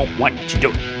 I don't want to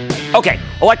do it. Okay,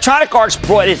 Electronic Arts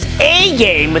brought its A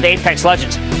game with Apex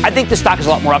Legends. I think the stock is a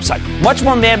lot more upside. Much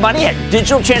more mad money ahead.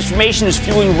 Digital transformation is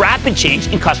fueling rapid change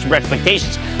in customer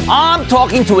expectations. I'm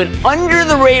talking to an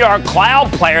under-the-radar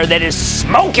cloud player that is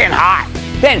smoking hot.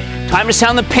 Then, time to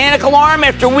sound the panic alarm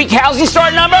after a weak housing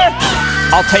start number?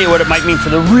 I'll tell you what it might mean for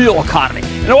the real economy.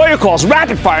 And all your calls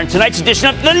rapid fire in tonight's edition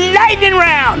of the Lightning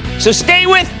Round. So stay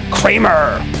with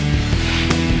Cramer.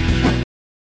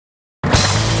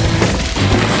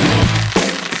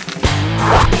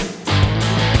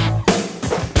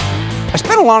 I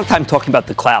spent a lot of time talking about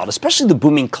the cloud, especially the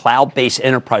booming cloud-based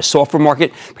enterprise software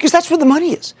market, because that's where the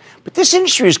money is. But this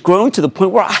industry has grown to the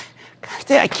point where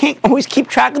I can't always keep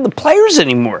track of the players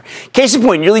anymore. Case in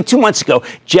point, nearly 2 months ago,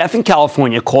 Jeff in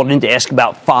California called in to ask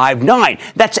about Five9.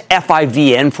 That's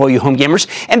F-I-V-N for all you home gamers.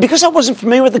 And because I wasn't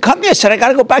familiar with the company, I said I got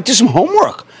to go back to some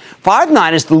homework.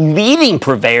 Five9 is the leading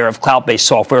purveyor of cloud-based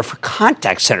software for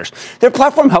contact centers. Their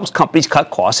platform helps companies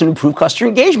cut costs and improve customer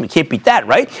engagement. Can't beat that,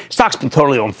 right? Stock's been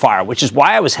totally on fire, which is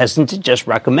why I was hesitant to just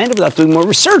recommend it without doing more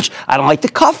research. I don't like to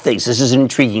cuff things. This is an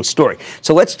intriguing story.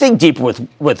 So let's dig deeper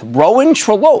with Rowan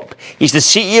Trollope. He's the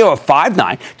CEO of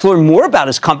Five9 to learn more about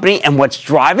his company and what's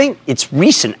driving its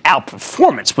recent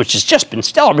outperformance, which has just been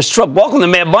stellar. Mr. Trollope, welcome to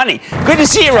Mad Money. Good to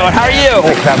see you, Rowan. How are you?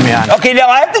 Thanks for having me on. Okay, now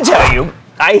I have to tell you,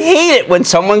 I hate it when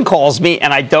someone calls me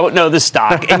and I don't know the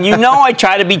stock. And I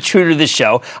try to be true to the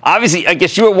show. Obviously, I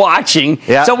guess you were watching.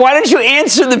 Yeah. So why don't you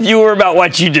answer the viewer about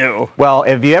what you do? Well,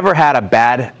 if you ever had a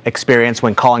bad experience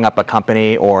when calling up a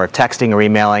company or texting or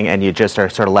emailing and you just are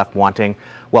sort of left wanting,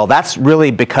 well, that's really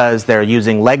because they're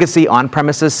using legacy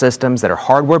on-premises systems that are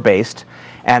hardware-based,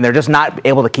 and they're just not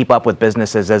able to keep up with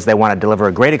businesses as they want to deliver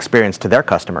a great experience to their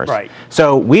customers. Right.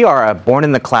 So we are a born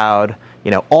in the cloud,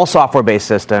 all software-based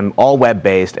system, all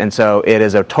web-based, and so it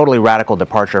is a totally radical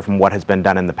departure from what has been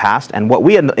done in the past. And what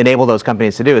we enable those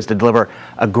companies to do is to deliver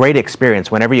a great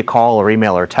experience whenever you call or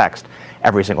email or text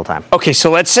every single time. Okay,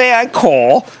 so let's say I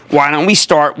call. Why don't we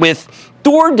start with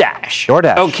DoorDash.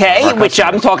 Okay, which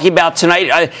I'm talking about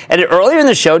tonight, and earlier in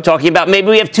the show, talking about maybe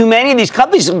we have too many of these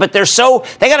companies, but they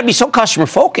got to be so customer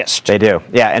focused. They do,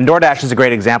 yeah. And DoorDash is a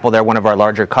great example. They're one of our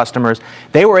larger customers.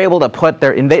 They were able to put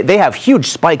they have huge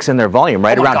spikes in their volume,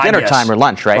 right, around dinner time or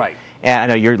lunch, right? Right. And I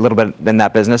know you're a little bit in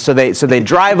that business. So they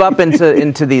drive up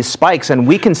into these spikes, and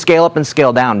we can scale up and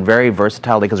scale down very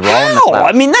versatilely because we're all in the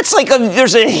cloud. I mean, that's like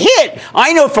there's a hit.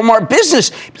 I know from our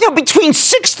business, between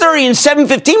 6:30 and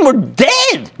 7:15, we're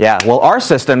dead. Yeah, well, our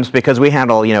systems, because we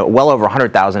handle, well over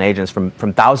 100,000 agents from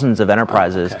thousands of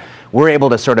enterprises, we're able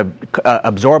to sort of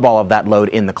absorb all of that load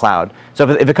in the cloud. So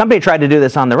if a company tried to do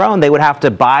this on their own, they would have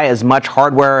to buy as much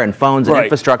hardware and phones and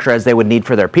infrastructure as they would need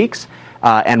for their peaks.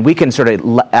 And we can sort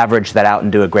of average that out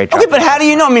and do a great job. Okay, but how do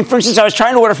you know? I mean, for instance, I was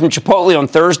trying to order from Chipotle on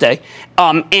Thursday,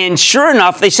 and sure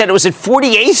enough, they said it was at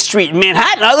 48th Street in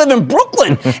Manhattan. I live in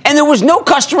Brooklyn, and there was no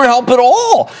customer help at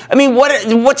all. I mean,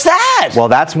 what's that? Well,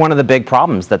 that's one of the big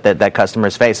problems that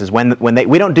customers face is when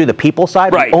we don't do the people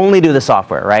side, we only do the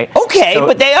software, right? Okay,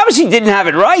 but they obviously didn't have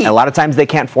it right. A lot of times they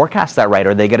can't forecast that right,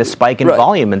 or they get a spike in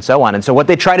volume and so on. And so what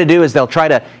they try to do is they'll try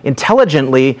to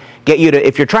intelligently get you to,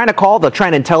 if you're trying to call, they'll try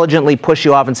and intelligently push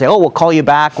you off and say, oh, we'll call you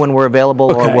back when we're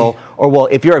available, or we'll,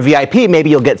 if you're a VIP, maybe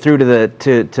you'll get through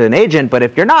to an agent, but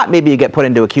if you're not, maybe you get put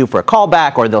into a queue for a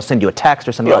callback, or they'll send you a text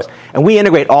or something else. And we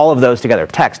integrate all of those together,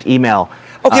 text, email.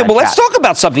 Okay, well, let's talk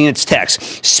about something that's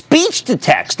text. Speech to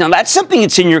text. Now, that's something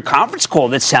that's in your conference call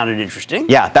that sounded interesting.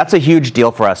 Yeah, that's a huge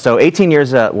deal for us. So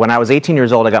when I was 18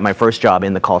 years old, I got my first job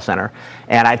in the call center,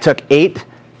 and I took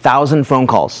 8,000 phone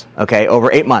calls,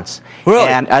 over 8 months. Really?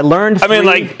 And I learned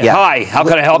hi, how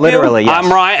can I help you? Literally, yes.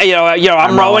 I'm Ryan,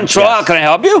 I'm Rowan Shaw, how can I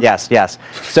help you? Yes.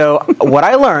 So what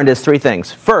I learned is three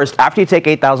things. First, after you take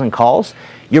 8,000 calls,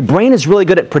 your brain is really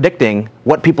good at predicting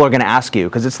what people are going to ask you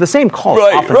because it's the same call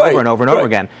over and over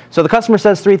again. So the customer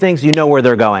says three things, you know where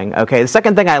they're going. Okay. The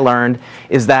second thing I learned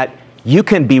is that you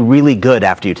can be really good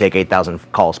after you take 8,000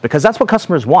 calls because that's what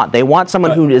customers want. They want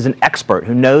someone who is an expert,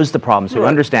 who knows the problems, who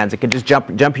understands it, can just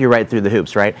jump you right through the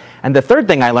hoops, right? And the third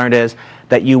thing I learned is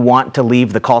that you want to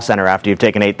leave the call center after you've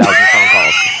taken 8,000 phone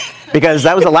calls. Because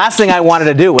that was the last thing I wanted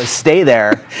to do was stay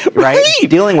there, right,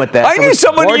 dealing with this. I knew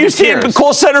someone who used to have a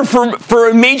call center for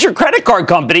a major credit card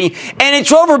company, and it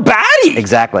drove her batty.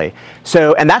 Exactly.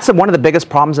 So, and that's one of the biggest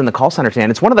problems in the call center today,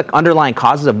 and it's one of the underlying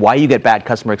causes of why you get bad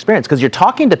customer experience, because you're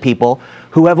talking to people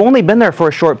who have only been there for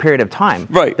a short period of time.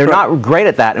 They're not great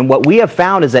at that, and what we have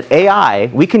found is that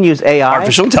we can use AI,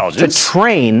 artificial intelligence,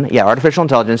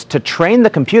 to train the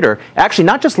computer, actually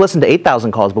not just listen to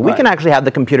 8,000 calls, but we can actually have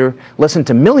the computer listen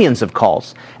to millions of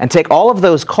calls and take all of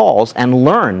those calls and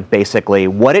learn basically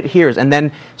what it hears, and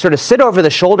then sort of sit over the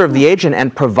shoulder of the agent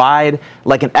and provide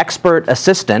like an expert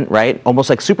assistant, right, almost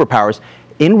like superpowers,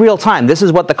 in real time. This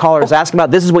is what the caller is asking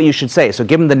about. This is what you should say. So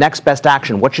give them the next best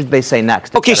action. What should they say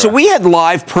next? Okay, so we had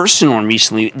Live Person on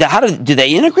recently. Do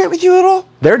they integrate with you at all?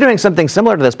 They're doing something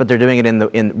similar to this, but they're doing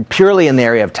it purely in the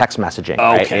area of text messaging.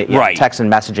 Okay, right. Text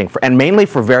and messaging, and mainly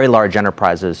for very large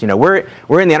enterprises. We're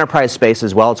in the enterprise space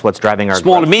as well. It's what's driving our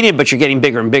small growth. to medium, but you're getting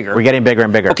bigger and bigger. We're getting bigger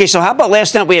and bigger. Okay, so how about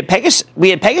last night we had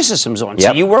Pegasystems on?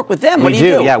 So you work with them. What do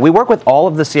you do? Yeah, we work with all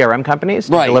of the CRM companies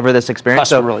to deliver this experience.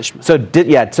 Customer relationship. So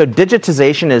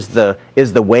digitization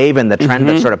is the wave and the trend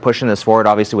that's sort of pushing this forward.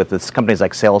 Obviously, with this companies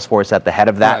like Salesforce at the head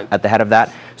of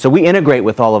that. So we integrate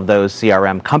with all of those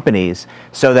CRM companies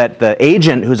so that the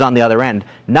agent who's on the other end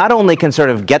not only can sort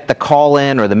of get the call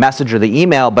in or the message or the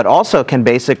email, but also can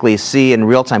basically see in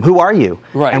real time, who are you?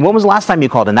 Right. And when was the last time you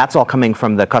called? And that's all coming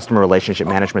from the customer relationship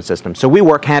management system. So we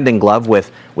work hand in glove with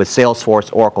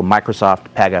Salesforce, Oracle, Microsoft,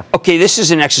 Pega. Okay, this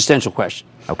is an existential question.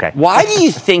 Okay. Why do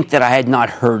you think that I had not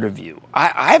heard of you?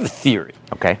 I have a theory.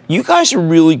 Okay. You guys are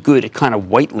really good at kind of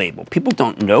white label. People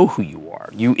don't know who you are.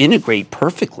 You integrate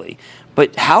perfectly.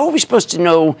 But how are we supposed to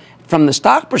know from the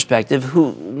stock perspective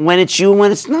when it's you and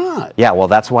when it's not. Yeah, well,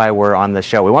 that's why we're on the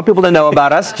show. We want people to know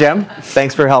about us, Jim.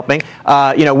 Thanks for helping.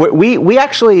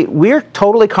 We're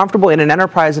totally comfortable in an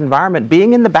enterprise environment,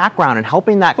 being in the background and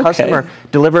helping that customer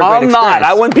deliver a great experience. I'm not.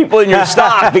 I want people in your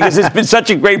stock because it's been such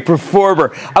a great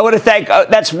performer. I want to thank,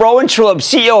 that's Rowan Trulip,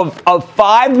 CEO of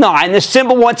Five9. The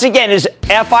symbol, once again, is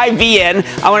FIVN.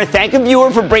 I want to thank a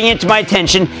viewer for bringing it to my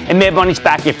attention, and Mad Money's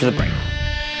back after the break.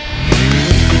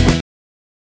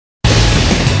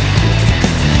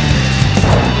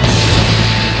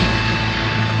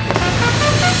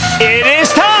 It is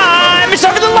time. It's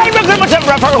time for the light round.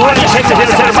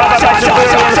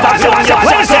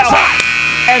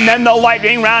 And then the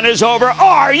lightning round is over.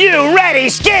 Are you ready,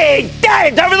 Ski?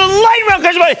 Time for the light round.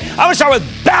 I'm going to start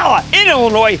with Bella in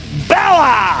Illinois.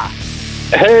 Bella.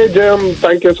 Hey, Jim.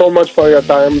 Thank you so much for your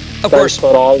time. Of course. Thanks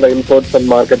for all the inputs and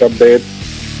market updates.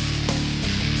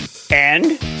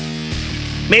 And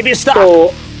maybe a stock.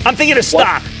 So, I'm thinking a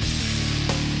stock.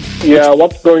 Yeah,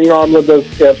 what's going on with this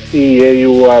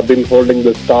FCEAU? I've been holding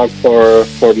the stock for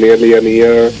nearly a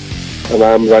year, and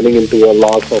I'm running into a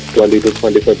loss of 20 to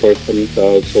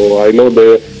 25%. So I know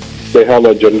they have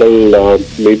a general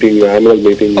annual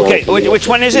meeting. Okay, which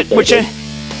one is it?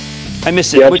 I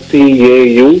missed it.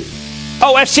 FCEAU.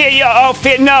 Oh,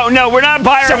 FCA, no, we're not a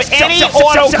buyer of any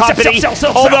auto company.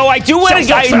 Although I do want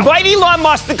to invite Elon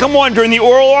Musk to come on during the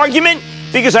oral argument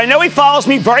because I know he follows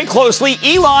me very closely.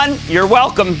 Elon, you're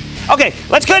welcome. Okay,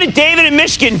 let's go to David in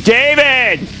Michigan.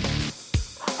 David.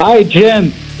 Hi, Jim.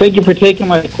 Thank you for taking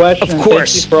my question. Of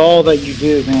course. Thank you for all that you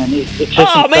do, man. It's just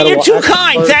incredible. Man, you're too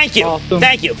kind. Thank you. Awesome.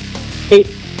 Thank you. Hey,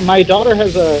 my daughter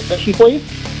has a question for you.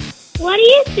 What do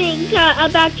you think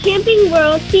about Camping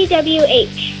World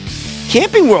CWH?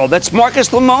 Camping World, that's Marcus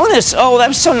Lemonis. Oh, that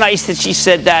was so nice that she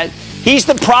said that. He's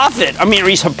the prophet. I mean,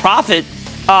 he's a prophet.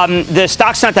 The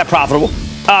stock's not that profitable.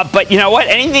 But you know what?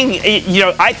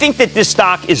 I think that this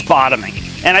stock is bottoming.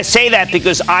 And I say that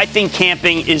because I think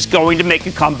camping is going to make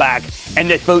a comeback and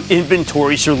that the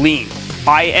inventories are lean.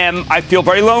 I feel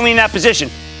very lonely in that position,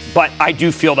 but I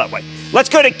do feel that way. Let's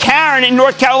go to Karen in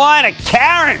North Carolina.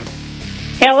 Karen.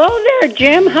 Hello there,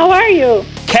 Jim. How are you?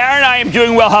 Karen, I am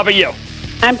doing well. How about you?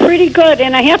 I'm pretty good,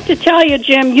 and I have to tell you,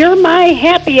 Jim, you're my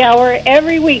happy hour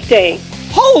every weekday.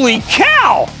 Holy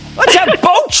cow! Let's have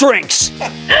boat drinks.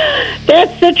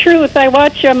 That's the truth. I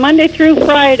watch Monday through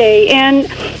Friday, and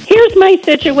here's my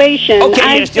situation.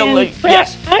 Okay,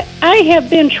 yes. I have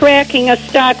been tracking a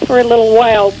stock for a little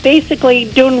while, basically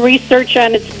doing research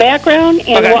on its background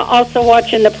and also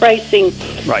watching the pricing.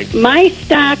 Right. My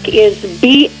stock is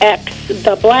BX,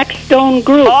 the Blackstone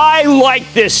Group. I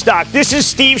like this stock. This is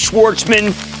Steve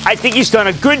Schwartzman. I think he's done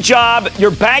a good job. You're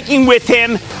banking with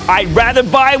him. I'd rather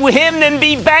buy with him than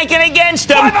be banking against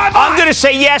him. Bye. I'm going to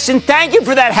say yes, and thank you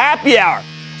for that happy hour.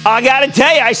 I got to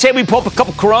tell you, I say we pull up a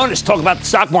couple Coronas, talk about the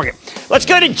stock market. Let's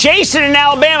go to Jason in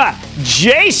Alabama.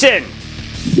 Jason.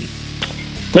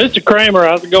 Mr. Cramer,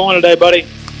 how's it going today, buddy?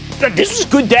 This is a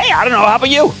good day. I don't know. How about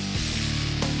you?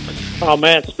 Oh,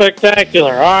 man,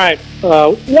 spectacular. All right.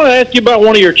 Want to ask you about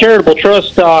one of your charitable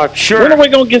trust stocks. Sure. When are we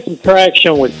going to get some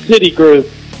traction with Citigroup?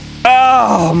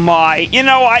 Oh, my. You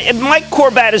know, Mike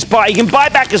Corbat is you can buy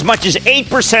back as much as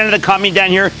 8% of the company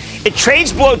down here. It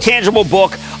trades below tangible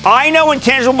book. I know when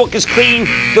tangible book is clean,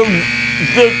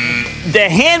 the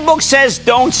handbook says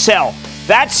don't sell.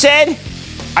 That said,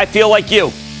 I feel like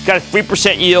you. Got a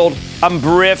 3% yield. I'm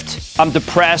bereft. I'm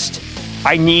depressed.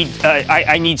 I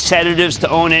need sedatives to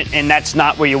own it, and that's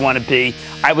not where you want to be.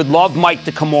 I would love Mike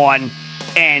to come on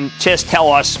and just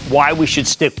tell us why we should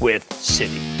stick with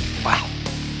Citi. Wow.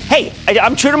 Hey,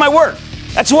 I'm true to my word.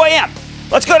 That's who I am.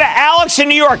 Let's go to Alex in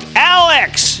New York.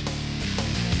 Alex.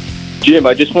 Jim,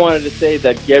 I just wanted to say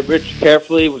that Get Rich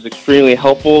Carefully was extremely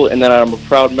helpful, and that I'm a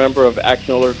proud member of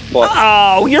Action Alert Plus.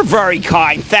 Oh, you're very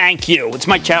kind. Thank you. It's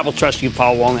my charitable trust. You can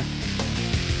follow along there.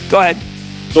 Go ahead.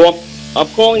 So I'm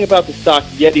calling about the stock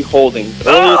Yeti Holdings.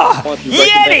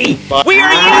 Yeti! We are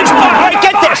huge. All right,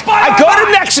 get this. I go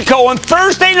to Mexico on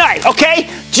Thursday night, okay?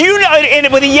 Do you know,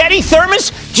 and with a Yeti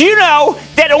thermos, do you know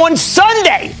that on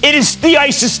Sunday, the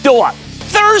ice is still up?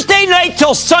 Thursday night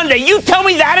till Sunday. You tell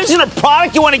me that isn't a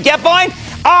product you want to get behind?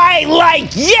 I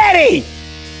like Yeti!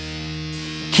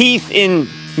 Keith in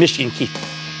Michigan. Keith.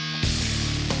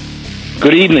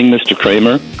 Good evening, Mr.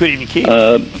 Cramer. Good evening, Keith.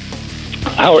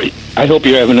 How are you? I hope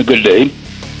you're having a good day.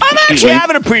 I'm actually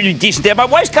having a pretty decent day. My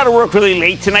wife's got to work really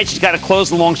late tonight. She's got to close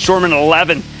the longshoreman at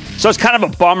 11. So it's kind of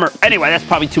a bummer. Anyway, that's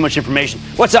probably too much information.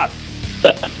 What's up?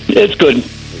 It's good.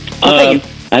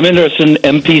 I'm interested in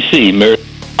MPC.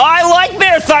 I like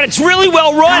Marathon. It's really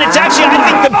well run. It's actually, I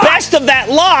think, the best of that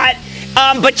lot.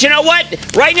 But you know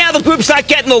what? Right now, the group's not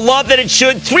getting the love that it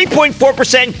should.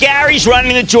 3.4%. Gary's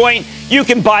running the joint. You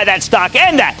can buy that stock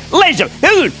and that. Ladies and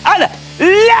gentlemen, on the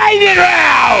Lightning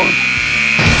Round!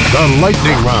 The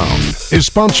Lightning Round is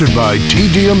sponsored by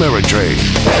TD Ameritrade.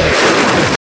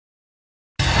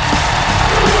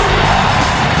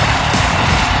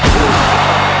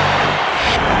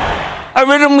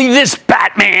 Riddle me this,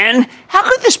 Batman. How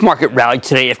could this market rally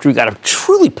today after we got a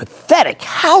truly pathetic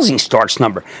housing starts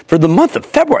number for the month of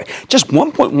February? Just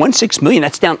 1.16 million.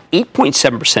 That's down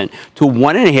 8.7% to a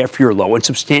 1.5-year low and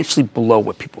substantially below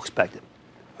what people expected.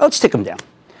 Well, let's take them down.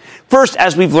 First,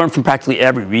 as we've learned from practically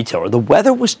every retailer, the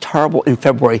weather was terrible in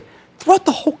February throughout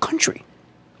the whole country.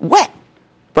 Wet.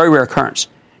 Very rare occurrence.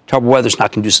 Terrible weather is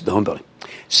not conducive to home building.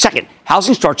 Second,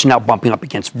 housing starts are now bumping up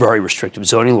against very restrictive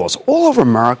zoning laws all over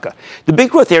America. The big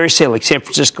growth areas, say like San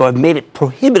Francisco, have made it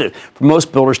prohibitive for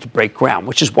most builders to break ground,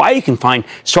 which is why you can find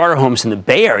starter homes in the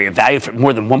Bay Area valued at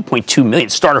more than $1.2 million.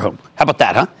 Starter home. How about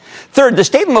that, huh? Third, the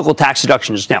state and local tax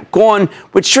deduction is now gone,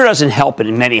 which sure doesn't help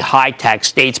in many high-tax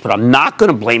states, but I'm not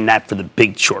going to blame that for the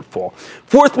big shortfall.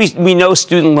 Fourth, we know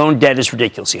student loan debt is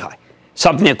ridiculously high.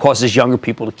 Something that causes younger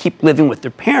people to keep living with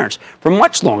their parents for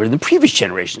much longer than previous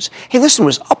generations. Hey, listen, it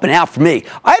was up and out for me.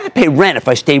 I had to pay rent if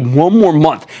I stayed one more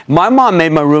month. My mom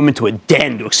made my room into a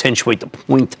den to accentuate the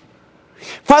point.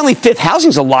 Finally, fifth,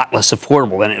 housing's a lot less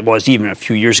affordable than it was even a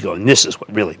few years ago, and this is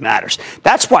what really matters.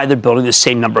 That's why they're building the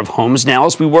same number of homes now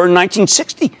as we were in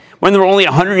 1960, when there were only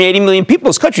 180 million people in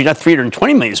this country, not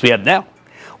 320 million as we have now.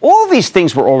 All these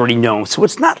things were already known, so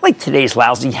it's not like today's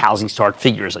lousy housing start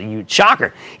figure is a huge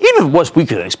shocker, even if it was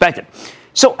weaker than expected.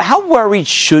 So how worried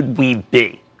should we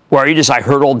be? Worried as I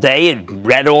heard all day and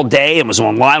read all day and was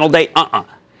online all day?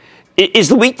 Is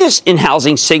the weakness in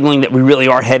housing signaling that we really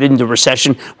are headed into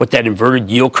recession, what that inverted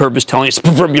yield curve is telling us, the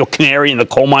proverbial canary in the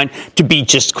coal mine, to be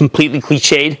just completely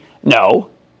cliched?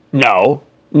 No, no,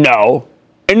 no,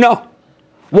 and no.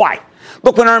 Why?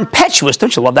 Look, when our impetuous,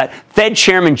 don't you love that, Fed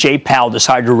Chairman Jay Powell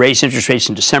decided to raise interest rates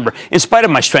in December, in spite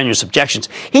of my strenuous objections,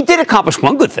 he did accomplish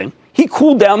one good thing. He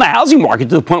cooled down the housing market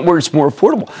to the point where it's more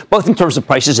affordable, both in terms of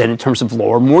prices and in terms of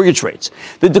lower mortgage rates.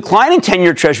 The decline in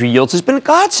 10-year Treasury yields has been a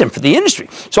godsend for the industry,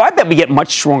 so I bet we get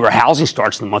much stronger housing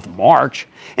starts in the month of March.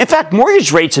 In fact,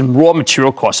 mortgage rates and raw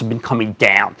material costs have been coming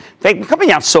down. They've been coming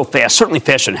down so fast, certainly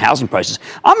faster than housing prices.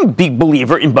 I'm a big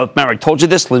believer in both. Remember, I told you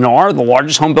this, Lennar, the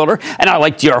largest home builder, and I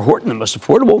like D.R. Horton, the most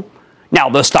affordable. Now,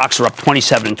 those stocks are up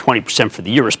 27 and 20% for the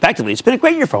year, respectively. It's been a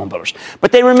great year for home builders.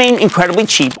 But they remain incredibly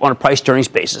cheap on a price-earnings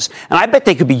basis. And I bet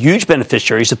they could be huge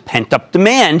beneficiaries of pent-up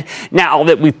demand now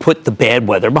that we've put the bad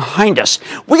weather behind us.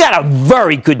 We got a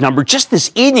very good number just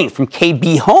this evening from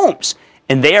KB Homes.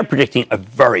 And they are predicting a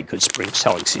very good spring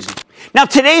selling season. Now,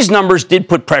 today's numbers did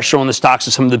put pressure on the stocks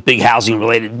of some of the big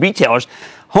housing-related retailers,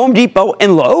 Home Depot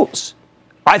and Lowe's.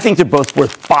 I think they're both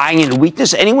worth buying into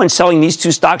weakness. Anyone selling these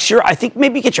two stocks here, I think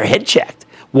maybe get your head checked.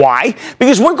 Why?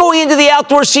 Because we're going into the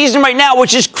outdoor season right now,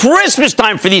 which is Christmas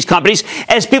time for these companies,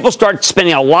 as people start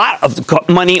spending a lot of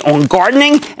money on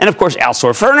gardening and, of course,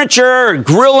 outdoor furniture,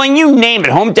 grilling, you name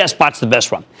it. Home Despot's the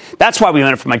best one. That's why we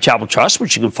own it for my Travel Trust,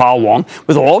 which you can follow along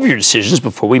with all of your decisions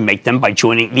before we make them by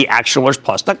joining the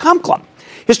ActionAlertsPlus.com club.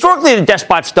 Historically, the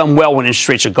Despot's done well when interest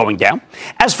rates are going down.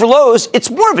 As for Lowe's,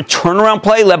 it's more of a turnaround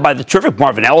play led by the terrific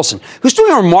Marvin Ellison, who's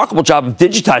doing a remarkable job of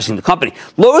digitizing the company.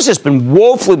 Lowe's has been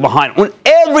woefully behind on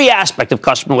every aspect of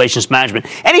customer relations management,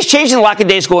 and he's changing the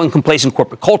lackadaisical and complacent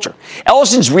corporate culture.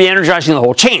 Ellison's re-energizing the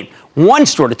whole chain, one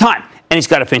store at a time, and he's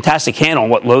got a fantastic handle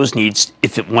on what Lowe's needs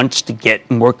if it wants to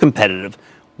get more competitive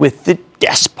with the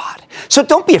Despot. So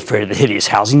don't be afraid of the hideous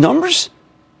housing numbers.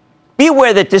 Be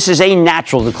aware that this is a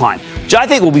natural decline, which I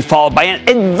think will be followed by an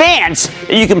advance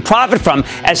that you can profit from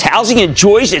as housing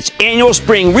enjoys its annual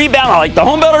spring rebound. I like the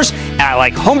home builders, and I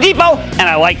like Home Depot, and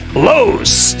I like Lowe's.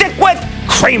 Stick with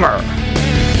Cramer.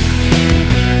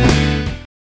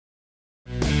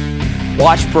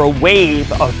 Watch for a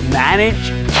wave of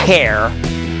managed care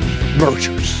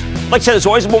mergers. Like I said, there's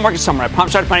always a bull market somewhere. I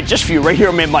promise I'll find it just for you right here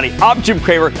on Mad Money. I'm Jim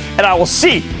Cramer, and I will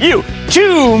see you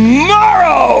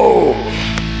tomorrow.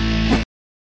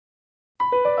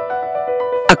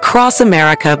 Across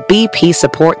America, BP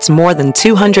supports more than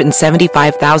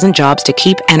 275,000 jobs to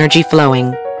keep energy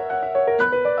flowing.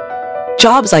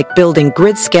 Jobs like building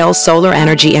grid-scale solar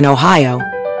energy in Ohio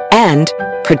and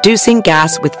producing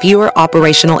gas with fewer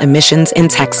operational emissions in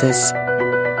Texas.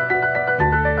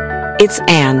 It's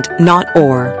and, not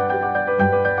or.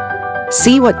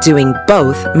 See what doing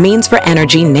both means for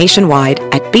energy nationwide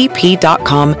at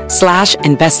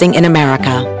bp.com/investing in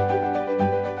America.